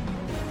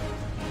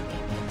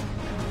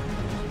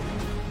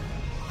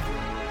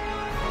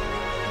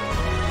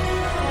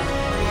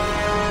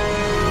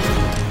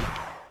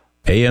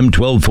 AM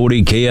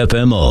 1240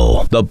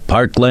 KFMO, the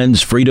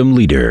Parkland's Freedom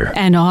Leader.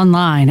 And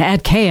online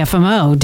at KFMO.